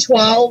I am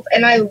 12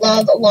 and I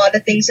love a lot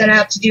of things that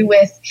have to do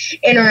with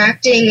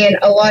interacting and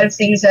a lot of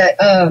things that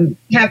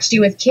have to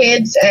do with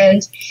kids.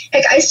 And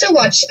I still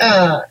watch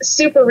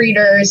Super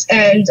Readers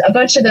and a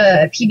bunch of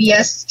the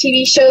PBS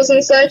TV shows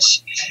and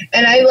such.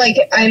 And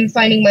I'm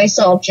finding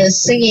myself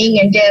just singing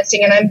and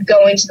dancing and I'm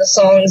going to the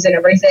songs and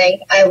everything.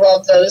 I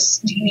love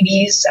those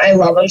DVDs. I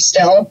love them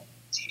still.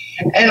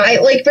 And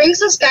brings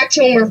us back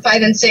to when we were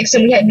 5 and 6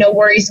 and we had no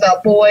worries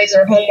about boys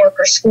or homework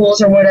or schools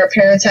or what our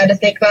parents had to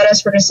think about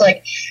us. We're just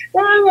like,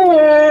 la,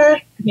 la,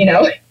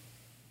 la,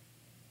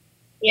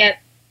 Yep.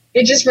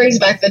 It just brings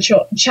back the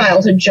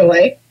childhood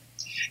joy.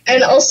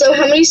 And also,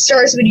 how many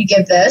stars would you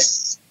give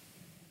this?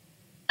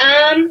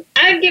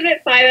 I'd give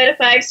it 5 out of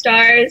 5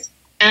 stars.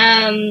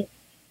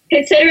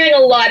 Considering a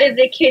lot of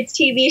the kids'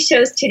 TV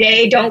shows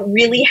today don't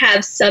really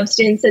have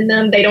substance in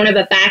them, they don't have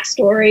a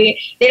backstory,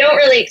 they don't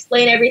really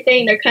explain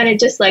everything, they're kind of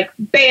just like,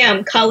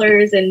 bam,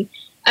 colors and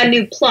a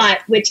new plot,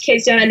 which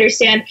kids don't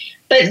understand.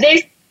 But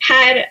this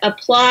had a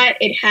plot,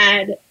 it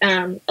had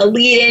a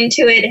lead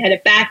into it, it had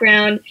a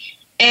background,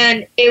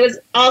 and it was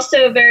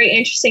also very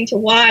interesting to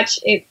watch.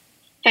 It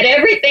had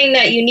everything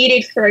that you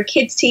needed for a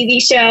kids'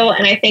 TV show,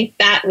 and I think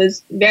that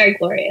was very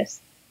glorious.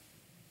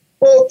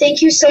 Well,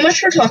 thank you so much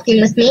for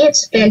talking with me.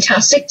 It's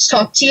fantastic to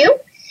talk to you.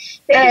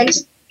 Thank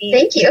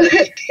you.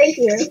 Thank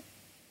you.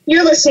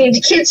 You're listening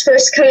to Kids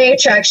First Coming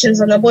Attractions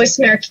on the Voice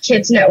America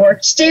Kids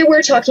Network. Today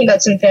we're talking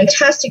about some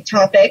fantastic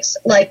topics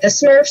like the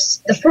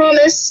Smurfs, The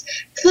Promise,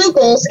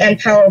 Floogals, and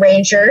Power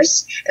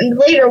Rangers. And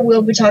later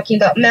we'll be talking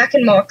about Mack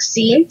and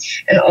Moxy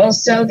and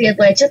also the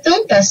Atlanta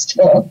Film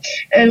Festival.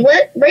 And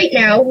right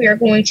now we are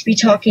going to be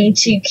talking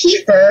to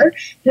Keefer,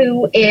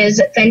 who is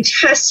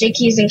fantastic.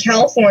 He's in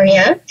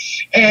California,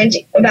 and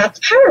about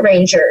the Power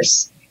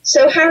Rangers.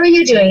 So how are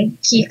you doing,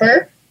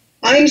 Keefer?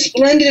 I'm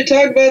splendid to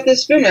talk about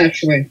this film,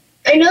 actually.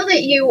 I know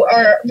that you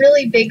are a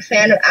really big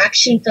fan of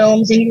action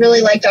films, and you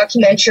really like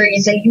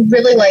documentaries, and you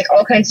really like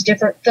all kinds of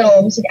different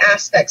films and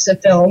aspects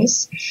of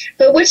films.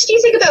 But what do you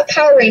think about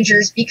Power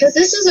Rangers? Because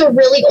this is a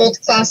really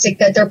old classic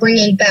that they're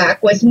bringing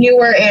back with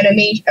newer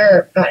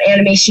not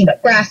animation,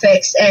 but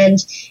graphics and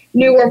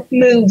newer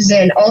moves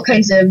and all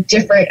kinds of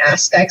different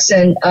aspects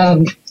and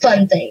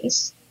fun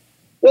things.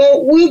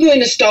 Well, we're very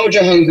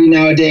nostalgia hungry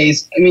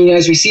nowadays. I mean,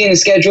 as we see in the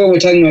schedule, we're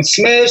talking about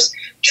Smurfs,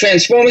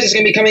 Transformers is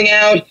going to be coming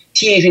out,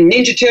 Teenage Mutant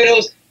Ninja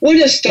Turtles. We're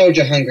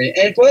nostalgia hungry.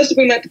 And for us to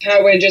bring back the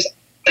Power Rangers,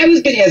 I was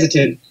a bit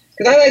hesitant.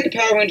 Because I liked the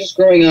Power Rangers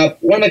growing up,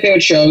 one of my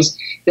favorite shows.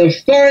 They were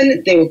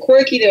fun, they were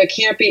quirky, they were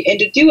campy, and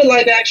to do a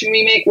live-action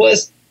remake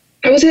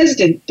I was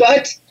hesitant.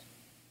 But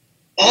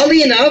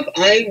oddly enough,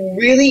 I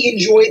really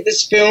enjoyed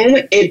this film.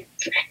 It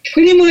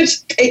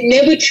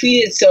never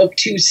treated itself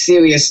too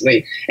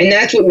seriously. And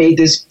that's what made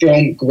this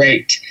film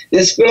great.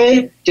 This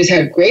film just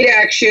had great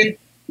action.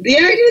 The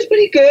acting was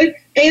pretty good.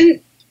 And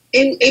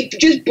it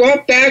just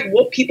brought back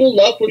what people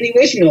loved from the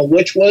original,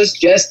 which was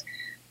just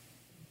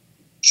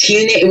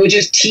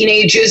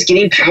teenagers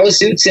getting power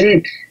suits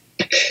and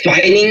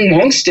fighting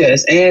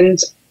monsters. And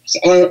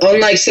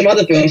unlike some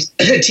other films,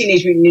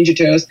 Teenage Mutant Ninja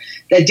Turtles,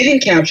 that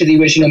didn't capture the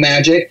original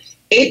magic,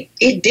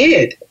 it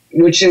did,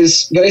 which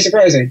is very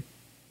surprising.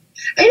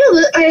 I know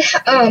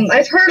that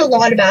I've heard a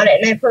lot about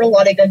it, and I've heard a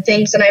lot of good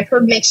things, and I've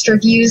heard mixed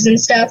reviews and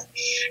stuff.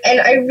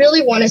 And I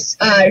really want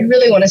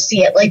to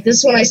see it. Like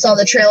this one, I saw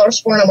the trailers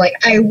for, and I'm like,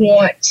 I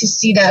want to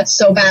see that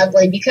so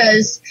badly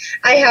because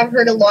I have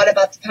heard a lot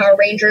about the Power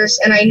Rangers,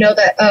 and I know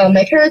that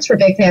my parents were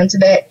big fans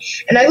of it,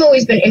 and I've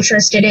always been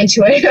interested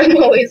into it. I'm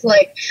always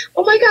like,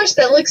 oh my gosh,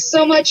 that looks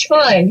so much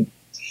fun.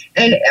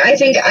 And I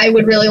think I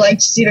would really like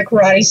to see the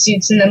karate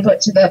suits and then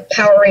put to the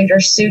Power Ranger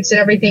suits and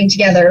everything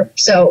together.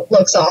 So it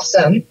looks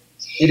awesome.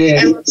 It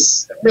is. And it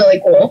looks really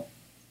cool.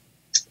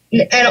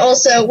 And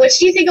also, what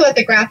do you think about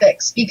the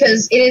graphics?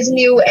 Because it is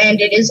new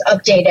and it is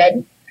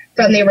updated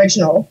from the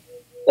original.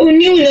 Well,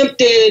 new and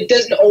updated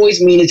doesn't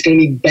always mean it's going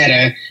to be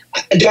better.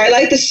 Do I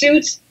like the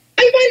suits?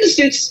 I find the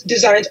suits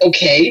designs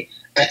okay.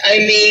 I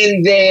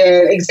mean,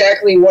 they're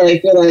exactly what I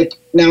feel like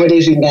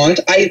nowadays we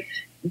want.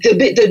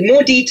 The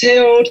more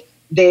detailed,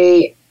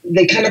 they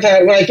kind of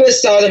had. When I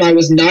first saw them, I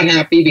was not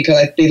happy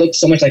because they looked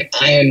so much like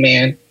Iron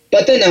Man,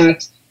 but they're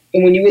not.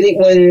 And when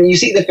you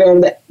see the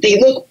film, they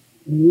look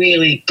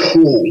really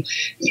cool.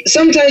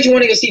 Sometimes you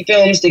want to go see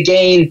films to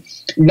gain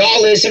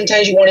knowledge.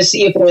 Sometimes you want to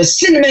see it for a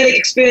cinematic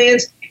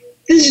experience.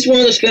 This is one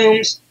of those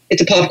films.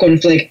 It's a popcorn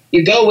flick.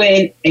 You go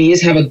in and you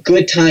just have a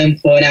good time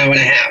for an hour and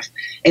a half,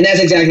 and that's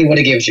exactly what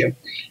it gives you.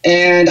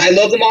 And I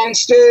love the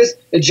monsters,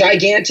 the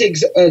gigantic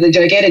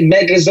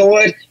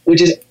Megazord,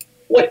 which is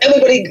what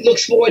everybody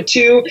looks forward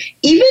to.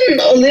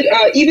 Even our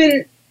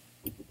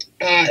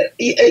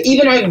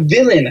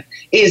villain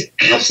is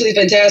absolutely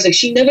fantastic.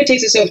 She never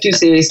takes herself too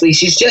seriously.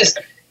 She's just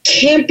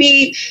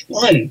campy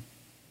fun.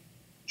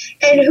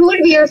 And who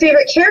would be your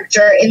favorite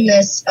character in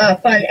this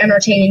fun,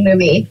 entertaining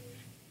movie?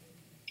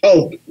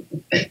 Oh,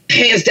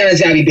 hands down, it's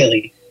gotta be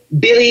Billy.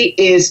 Billy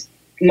is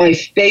my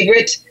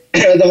favorite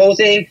out of the whole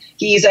thing.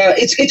 He's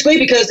it's great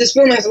because this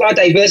film has a lot of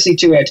diversity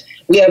to it.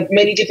 We have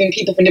many different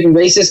people from different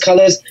races,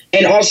 colors,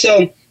 and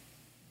also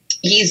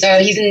he's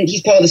part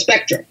of the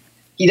spectrum.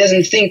 He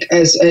doesn't think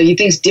he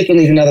thinks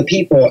differently than other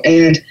people.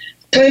 And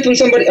coming from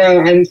somebody,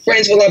 I'm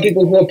friends with a lot of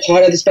people who are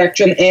part of the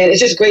spectrum, and it's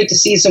just great to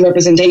see some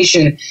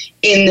representation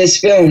in this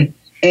film.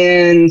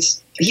 And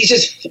he's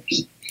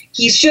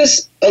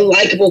just a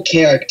likable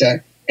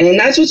character, and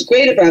that's what's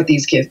great about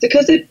these kids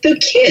because they're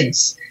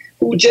kids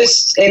who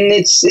it's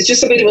just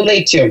something to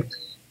relate to.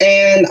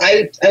 And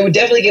I would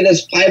definitely give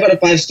this 5 out of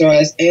 5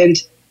 stars, and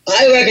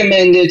I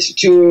recommend it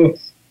to,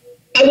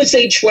 I would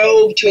say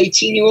 12 to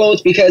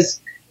 18-year-olds because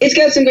it's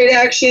got some great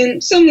action,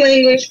 some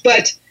language,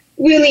 but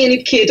really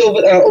any kids over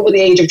the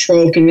age of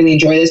 12 can really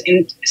enjoy this,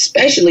 and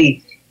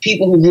especially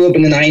people who grew up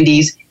in the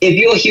 90s. If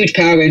you're a huge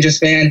Power Rangers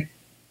fan,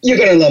 you're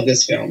going to love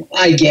this film.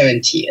 I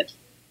guarantee it.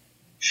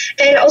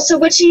 And also,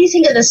 what do you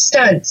think of the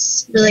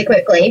stunts, really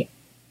quickly?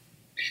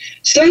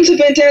 Stunts are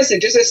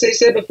fantastic, just as they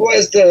said before,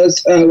 as the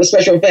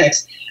special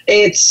effects.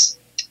 It's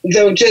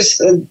the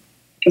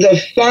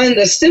fun,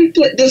 the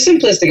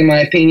simplistic, in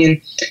my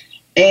opinion,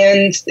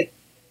 and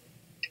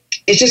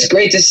it's just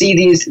great to see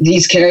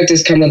these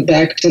characters come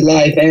back to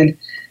life. And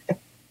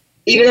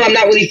even though I'm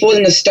not really for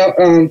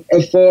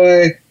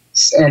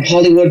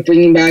Hollywood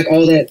bringing back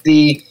all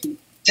the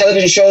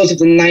television shows of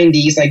the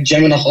 90s, like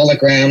Gem and the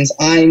Holograms,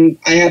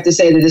 I have to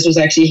say that this was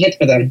actually a hit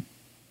for them.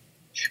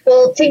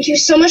 Well, thank you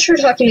so much for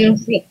talking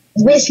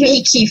with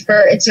me,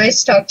 Keefer. It's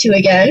nice to talk to you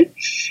again,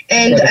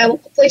 and I will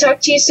hopefully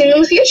talk to you soon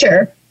in the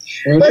future.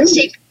 Let's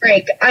take a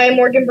break. I am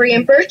Morgan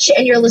Brian Birch,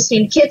 and you're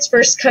listening to Kids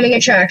First Coming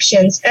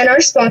Attractions. And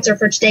our sponsor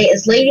for today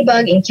is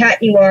Ladybug and Cat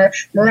Noir,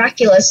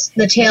 Miraculous,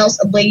 The Tales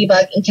of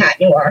Ladybug and Cat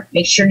Noir.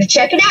 Make sure to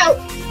check it out.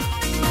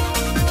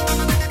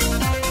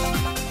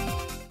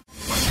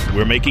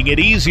 We're making it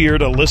easier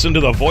to listen to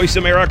the Voice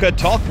America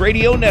Talk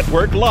Radio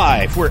Network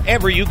live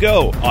wherever you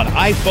go on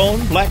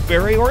iPhone,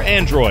 BlackBerry, or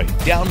Android.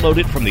 Download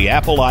it from the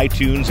Apple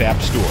iTunes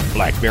App Store,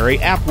 BlackBerry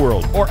App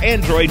World, or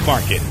Android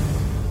Market.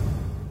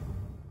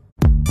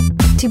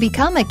 To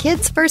become a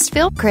Kids First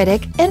Film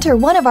Critic, enter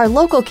one of our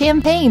local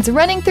campaigns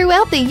running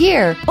throughout the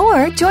year,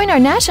 or join our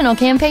national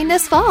campaign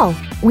this fall.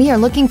 We are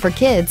looking for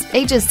kids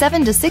ages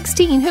 7 to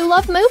 16 who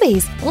love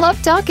movies, love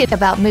talking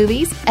about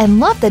movies, and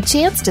love the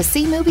chance to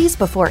see movies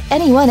before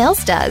anyone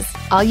else does.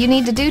 All you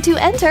need to do to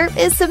enter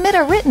is submit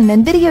a written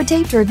and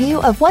videotaped review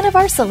of one of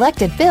our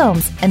selected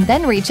films, and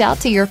then reach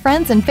out to your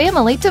friends and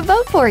family to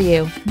vote for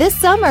you. This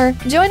summer,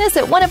 join us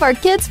at one of our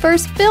Kids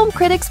First Film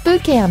Critics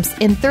boot camps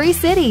in 3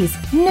 cities: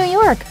 New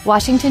York,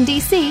 Washington,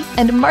 D.C.,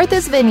 and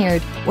Martha's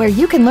Vineyard, where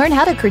you can learn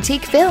how to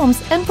critique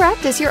films and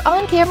practice your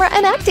on-camera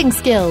and acting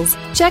skills.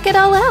 Check it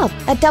all out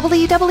at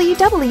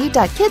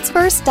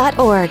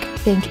www.kidsfirst.org.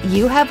 Think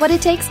you have what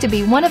it takes to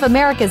be one of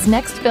America's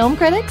next film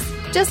critics?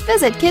 Just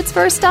visit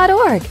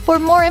kidsfirst.org for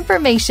more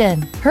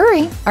information.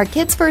 Hurry! Our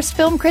Kids First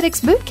Film Critics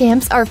boot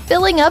camps are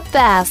filling up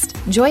fast.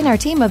 Join our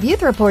team of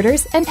youth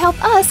reporters and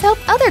help us help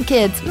other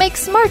kids make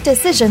smart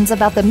decisions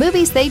about the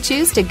movies they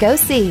choose to go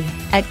see.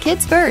 At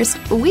Kids First,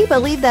 we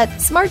believe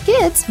that smart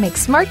kids make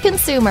smart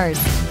consumers.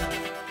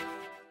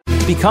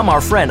 Become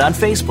our friend on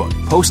Facebook.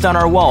 Post on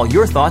our wall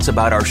your thoughts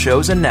about our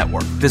shows and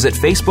network. Visit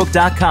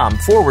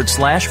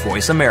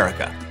facebook.com/Voice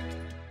America.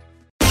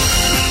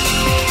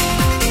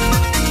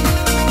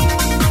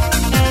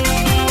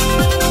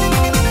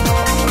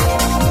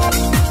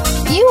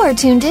 You are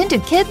tuned in to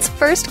Kids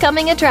First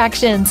Coming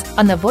Attractions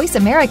on the Voice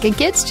America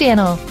Kids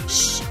channel.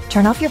 Shh,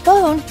 turn off your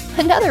phone.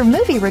 Another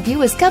movie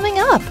review is coming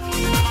up.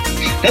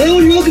 Hello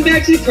and welcome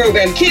back to the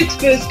program, Kids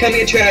First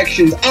Coming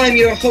Attractions. I'm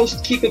your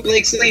host, Keefer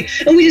Blakesley,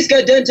 and we just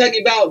got done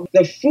talking about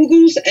the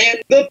Floogals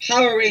and the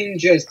Power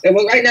Rangers. And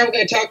right now we're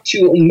going to talk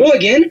to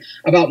Morgan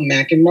about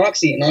Mack and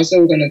Moxy, and also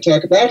we're going to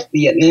talk about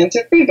the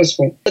Atlanta Film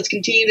Festival. Let's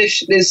continue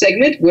this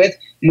segment with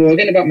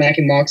Morgan about Mack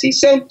and Moxy.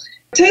 So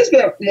tell us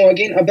about,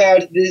 Morgan,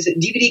 about this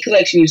DVD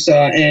collection you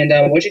saw and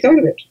what you thought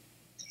of it.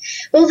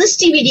 Well, this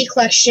DVD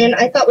collection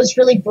I thought was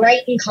really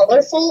bright and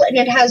colorful, and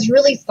it has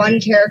really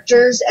fun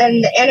characters,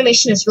 and the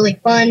animation is really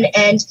fun,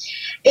 and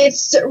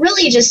it's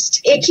really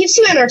just, it keeps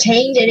you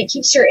entertained, and it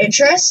keeps your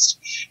interest,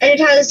 and it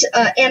has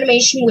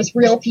animation with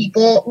real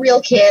people,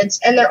 real kids,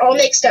 and they're all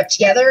mixed up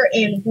together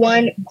in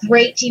one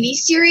great TV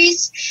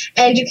series,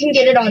 and you can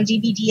get it on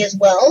DVD as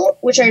well,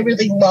 which I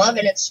really love,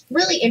 and it's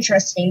really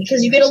interesting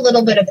because you get a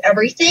little bit of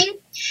everything.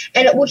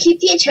 And it will keep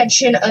the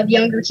attention of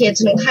younger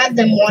kids, and will have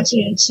them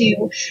wanting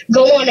to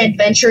go on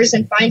adventures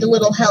and find a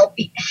little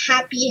happy,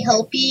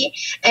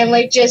 and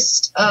like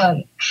just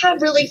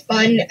have really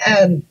fun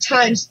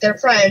times with their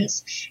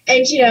friends.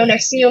 And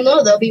next thing you'll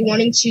know, they'll be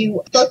wanting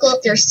to buckle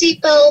up their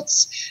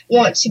seatbelts,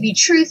 want to be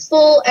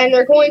truthful, and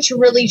they're going to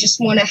really just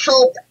want to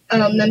help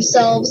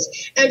themselves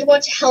and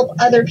want to help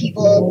other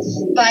people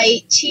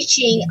by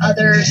teaching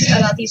others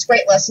about these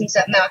great lessons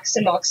that Max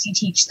and Moxy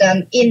teach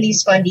them in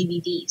these fun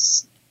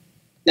DVDs.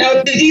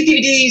 Now, these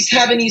DVDs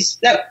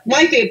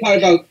my favorite part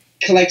about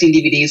collecting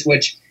DVDs,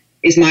 which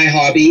is my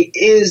hobby,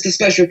 is the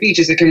special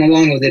features that come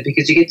along with it,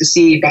 because you get to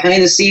see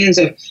behind the scenes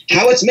of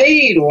how it's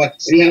made, or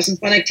maybe have some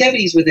fun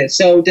activities with it.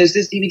 So does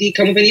this DVD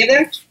come with any of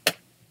that?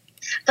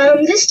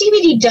 This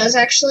DVD does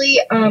actually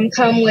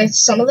come with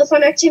some of the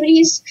fun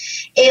activities.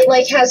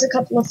 It has a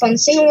couple of fun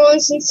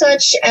sing-alongs and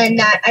such, and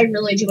that I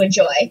really do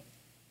enjoy.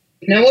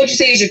 Now, what would you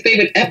say is your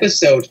favorite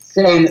episode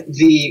from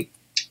the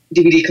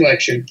DVD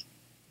collection?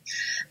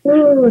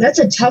 Ooh, that's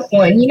a tough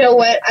one. You know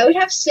what? I would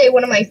have to say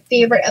one of my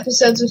favorite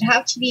episodes would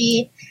have to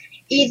be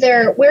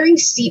either wearing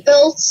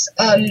seatbelts.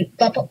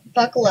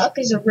 Buckle Up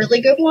is a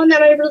really good one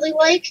that I really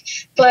like.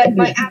 But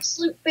my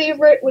absolute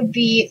favorite would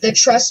be the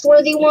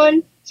Trustworthy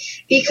one,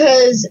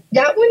 because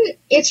that one,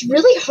 it's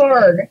really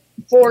hard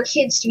for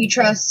kids to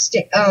trust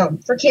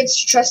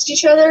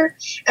each other,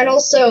 and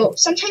also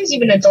sometimes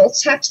even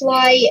adults have to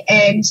lie,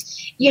 and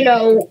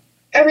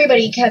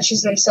everybody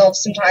catches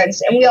themselves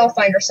sometimes, and we all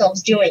find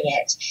ourselves doing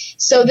it.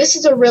 So this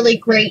is a really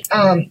great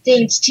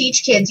thing to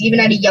teach kids, even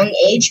at a young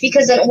age,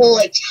 because then it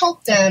will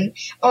help them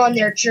on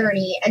their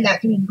journey, and that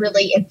can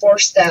really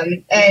enforce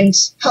them and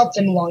help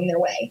them along their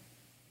way.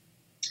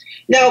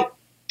 Now,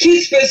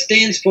 Kids First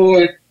stands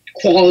for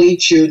quality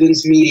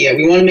children's media.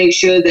 We want to make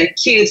sure that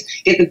kids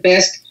get the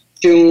best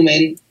film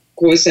and, of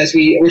course, as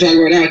we're talking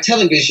about now,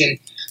 television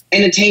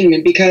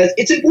entertainment, because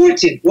it's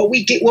important. What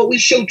we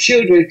show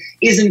children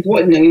is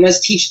important, and we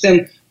must teach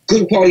them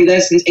good quality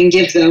lessons and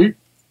give them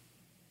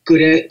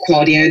good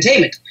quality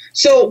entertainment.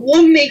 So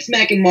what makes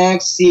Mack and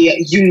Moxy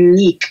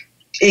unique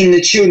in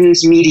the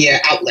children's media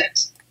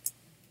outlet?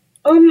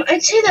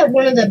 I'd say that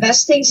one of the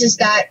best things is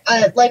that,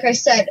 like I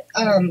said,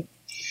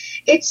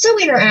 it's so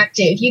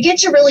interactive. You get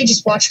to really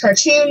just watch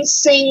cartoons,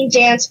 sing,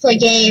 dance, play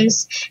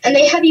games, and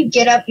they have you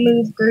get up,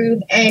 move,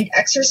 groove, and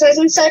exercise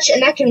and such,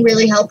 and that can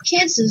really help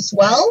kids as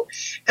well.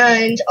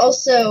 And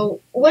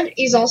also, what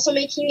is also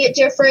making it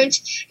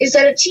different is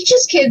that it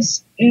teaches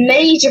kids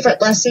many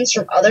different lessons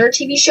from other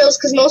TV shows,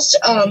 because most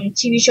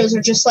TV shows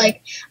are just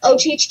like, oh,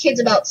 teach kids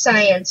about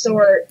science,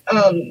 or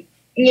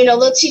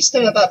they'll teach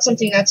them about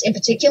something that's in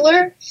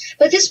particular.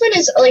 But this one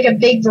is like a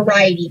big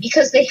variety,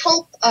 because they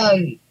help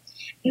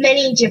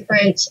many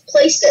different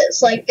places.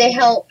 Like, they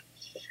help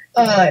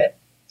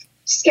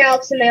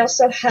scouts, and they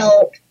also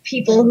help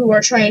people who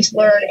are trying to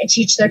learn and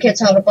teach their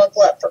kids how to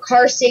buckle up for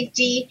car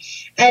safety.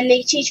 And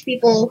they teach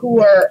people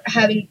who are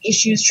having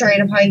issues trying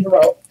to find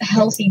a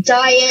healthy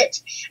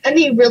diet. And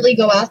they really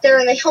go out there,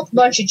 and they help a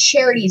bunch of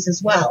charities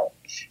as well.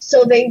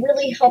 So they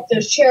really help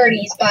those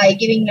charities by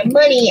giving them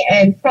money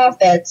and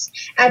profits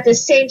at the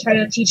same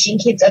time of teaching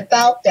kids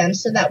about them,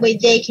 so that way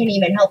they can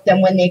even help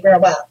them when they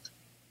grow up.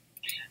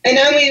 And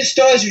how many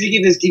stars would you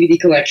give this DVD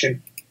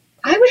collection?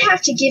 I would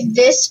have to give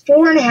this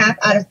 4.5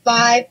 out of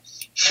 5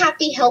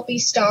 happy, healthy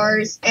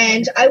stars.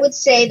 And I would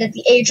say that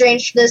the age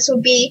range for this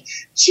would be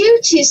 2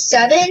 to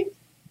 7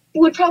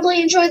 would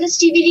probably enjoy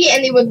this DVD,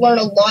 and they would learn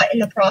a lot in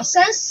the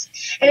process.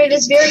 And it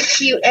is very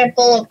cute and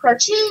full of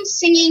cartoons,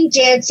 singing,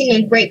 dancing,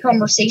 and great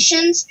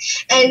conversations.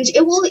 And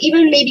it will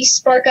even maybe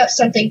spark up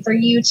something for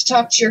you to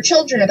talk to your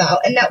children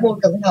about, and that will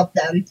really help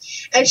them.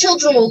 And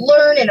children will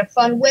learn in a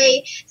fun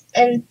way,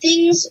 and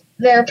things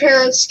their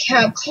parents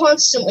have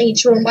constantly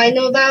to remind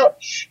them about,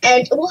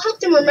 and it will help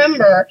them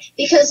remember,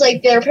 because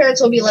like their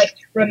parents will be like,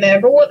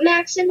 remember what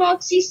Max and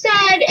Moxy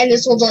said, and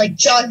this will like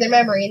jog their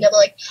memory, and they'll be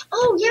like,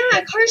 oh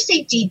yeah, car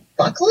safety,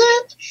 buckle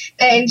up,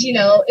 and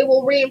it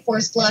will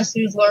reinforce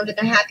lessons learned in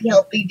the Happy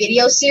Healthy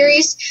video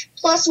series.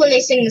 Plus, when they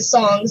sing the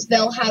songs,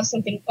 they'll have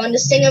something fun to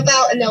sing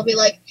about, and they'll be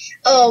like,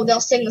 oh, they'll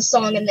sing the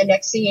song, and the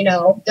next thing you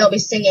know, they'll be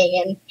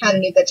singing and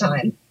having a good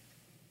time.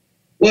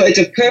 Well, it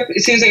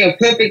seems like a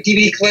perfect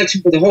DVD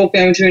collection for the whole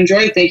family to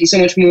enjoy. Thank you so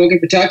much,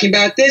 Morgan, for talking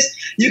about this.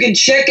 You can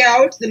check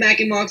out the Mack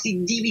and Moxy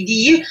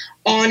DVD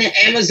on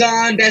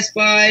Amazon, Best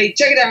Buy.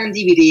 Check it out on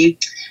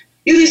DVD.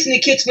 You're listening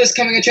to Kids First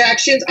Coming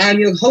Attractions. I'm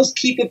your host,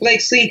 Keefer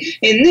Blakeslee,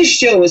 and this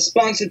show is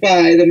sponsored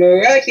by the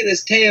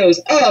Miraculous Tales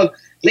of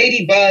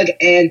Ladybug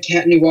and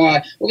Cat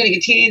Noir. We're going to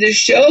continue the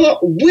show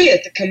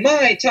with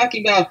Kamhai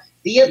talking about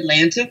the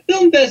Atlanta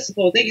Film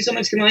Festival. Thank you so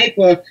much, Kamhai,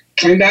 for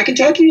coming back and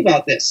talking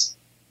about this.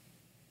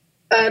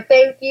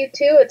 Thank you,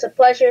 too. It's a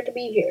pleasure to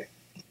be here.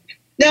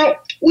 Now,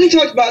 we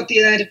talked about the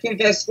Atlanta Film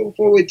Festival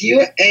before with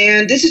you,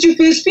 and this is your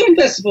first film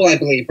festival, I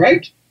believe,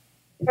 right?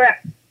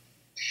 Correct.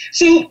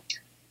 So,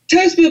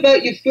 tell us a bit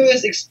about your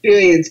first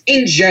experience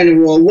in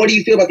general. What do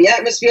you feel about the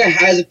atmosphere?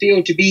 How does it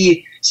feel to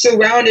be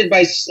surrounded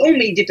by so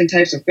many different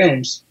types of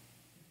films?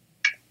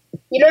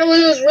 It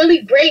was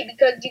really great,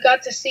 because you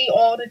got to see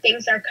all the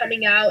things that are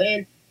coming out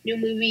and new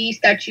movies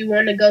that you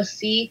want to go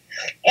see.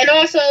 And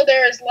also,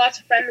 there's lots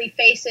of friendly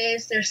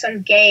faces, there's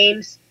some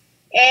games,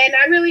 and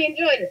I really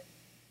enjoyed it.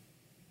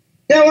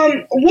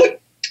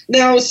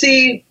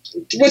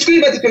 What's great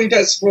about the film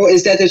festival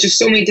is that there's just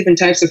so many different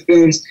types of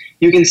films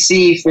you can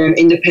see, from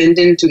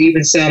independent to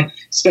even some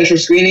special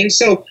screenings.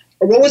 So,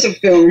 what was a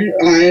film?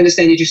 I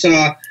understand that you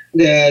saw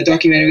the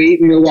documentary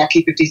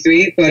Milwaukee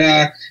 53, but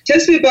tell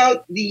us a bit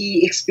about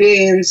the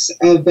experience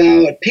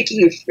about picking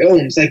your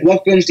films. Like,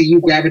 what films do you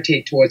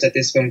gravitate towards at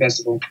this film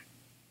festival?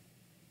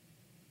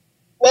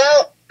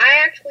 Well, I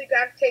actually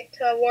gravitate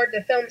toward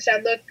the films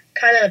that look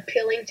kind of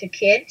appealing to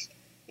kids,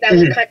 that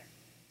look kind of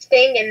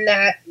interesting, and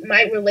that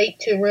might relate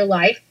to real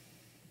life.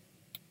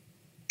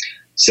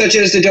 Such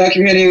as the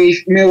documentary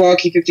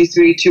Milwaukee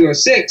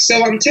 53-206.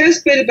 So tell us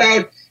a bit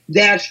about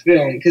that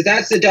film, because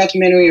that's the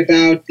documentary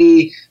about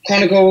the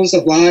chronicles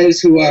of lives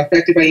who are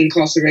affected by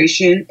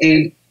incarceration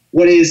and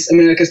what is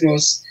America's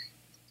most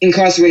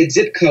incarcerated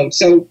zip code.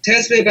 So tell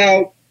us a bit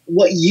about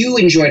what you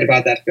enjoyed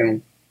about that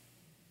film.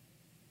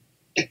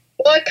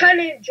 Well, I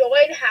kind of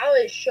enjoyed how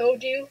it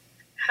showed you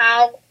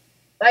how,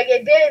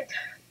 it didn't,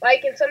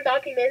 in some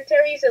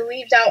documentaries, it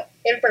leaves out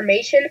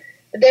information,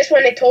 but this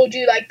one, it told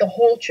you, the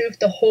whole truth,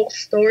 the whole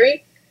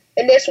story.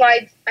 And this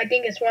why I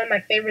think it's one of my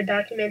favorite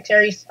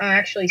documentaries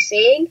actually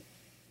seeing,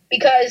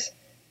 because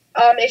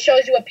it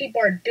shows you what people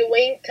are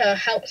doing to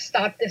help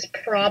stop this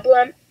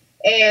problem,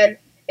 and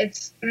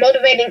it's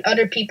motivating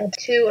other people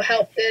to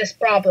help this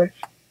problem.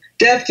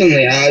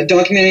 Definitely.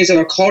 Documentaries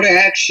are a call to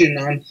action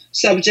on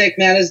subject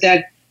matters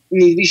that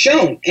need to be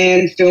shown,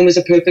 and film is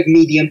a perfect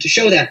medium to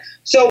show that.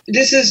 So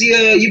this is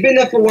you've been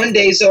there for one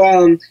day,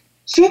 so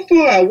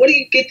far, what do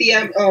you get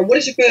what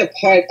is your favorite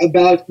part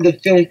about the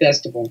film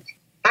festival?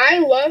 I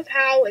love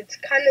how it's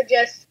kind of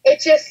just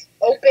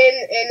open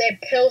and it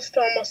appeals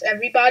to almost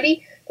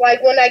everybody.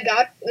 Like when I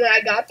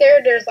got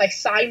there, there's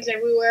signs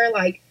everywhere,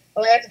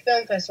 Atlanta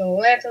Film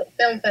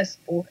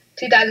Festival,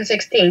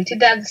 2016,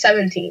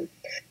 2017.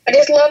 I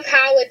just love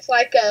how it's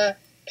a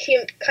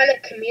kind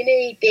of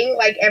community thing.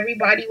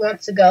 Everybody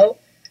wants to go.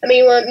 I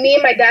mean, when me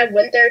and my dad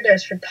went there,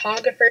 there's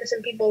photographers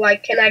and people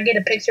like, can I get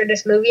a picture of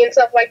this movie and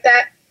stuff like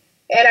that?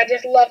 And I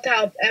just loved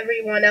how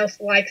everyone else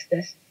likes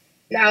this.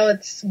 Now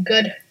it's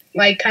good,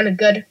 like kind of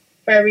good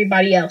for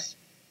everybody else.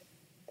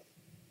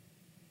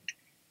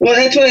 Well,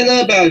 that's what I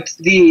love about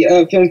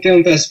the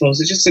film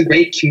festivals. It's just a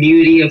great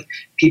community of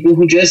people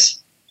who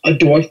just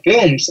adore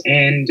films,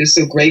 and just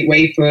a great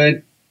way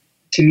to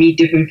meet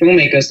different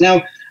filmmakers.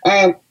 Now,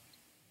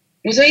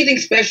 was there anything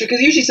special?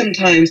 Because usually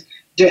sometimes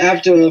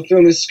after a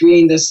film is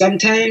screened,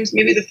 sometimes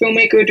maybe the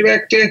filmmaker or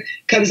director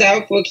comes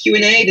out for a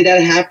Q&A. Did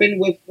that happen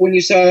when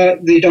you saw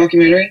the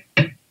documentary?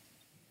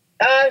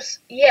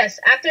 Yes.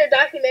 After the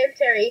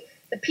documentary,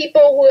 the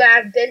people who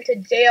have been to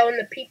jail and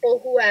the people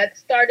who had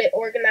started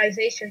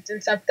organizations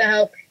and stuff to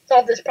help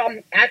solve this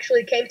problem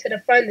actually came to the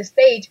front of the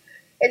stage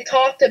and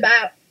talked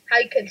about how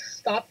you could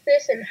stop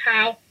this and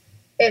how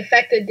it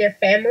affected their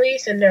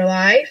families and their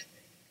lives.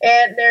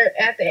 And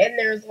at the end,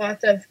 there was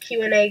lots of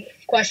Q&A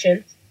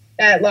questions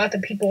that lots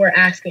of people were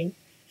asking.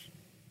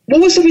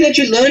 What was something that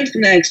you learned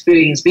from that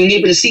experience, being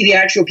able to see the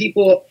actual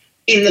people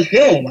in the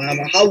film?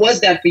 How was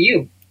that for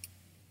you?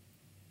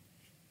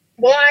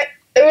 Well, I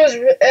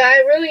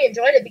really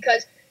enjoyed it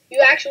because you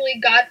actually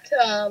got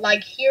to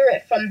hear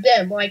it from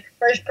them, like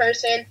first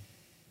person.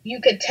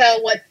 You could tell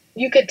it was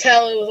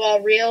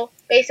all real.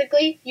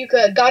 Basically, you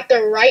got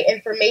the right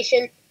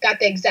information, got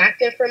the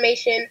exact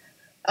information.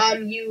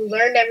 You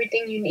learned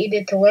everything you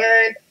needed to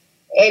learn,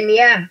 and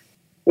yeah.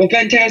 Well,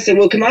 fantastic.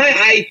 Well, Kamhai,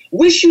 I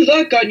wish you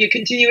luck on your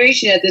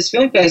continuation at this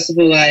film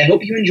festival. I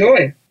hope you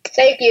enjoy.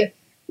 Thank you.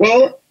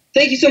 Well,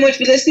 thank you so much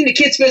for listening to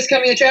Kids First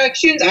Coming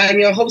Attractions. I'm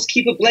your host,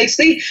 Keefer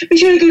Blakesley. Be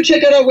sure to go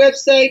check out our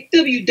website,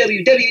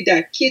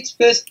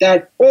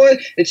 www.kidsfirst.org,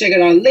 to check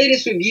out our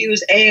latest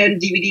reviews and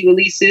DVD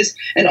releases,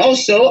 and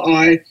also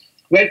our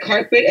red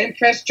carpet and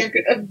press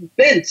junket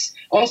events.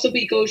 Also,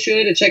 be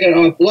sure to check out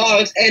our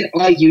blogs and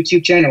our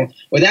YouTube channel.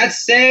 With that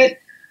said,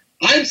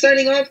 I'm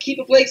signing off,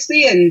 Keefer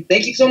Blakesley, and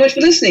thank you so much for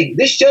listening.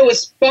 This show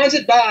is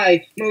sponsored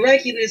by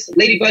Miraculous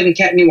Ladybug and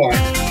Cat Noir.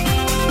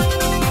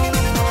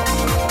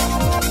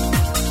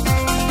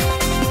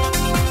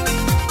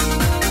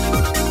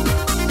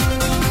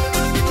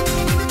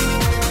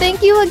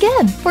 Thank you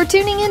again for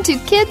tuning in to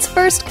Kids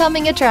First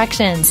Coming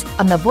Attractions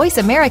on the Voice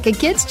America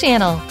Kids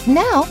channel.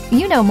 Now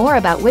you know more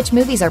about which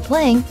movies are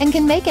playing and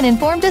can make an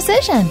informed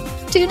decision.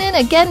 Tune in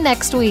again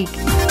next week.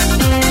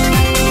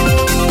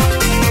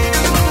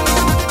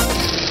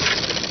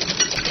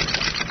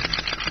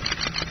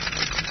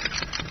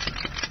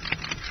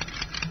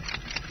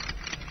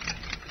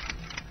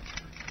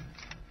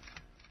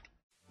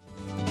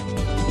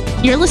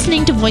 You're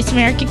listening to Voice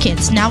America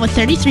Kids, now with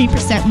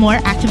 33% more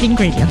active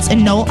ingredients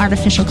and no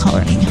artificial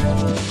coloring.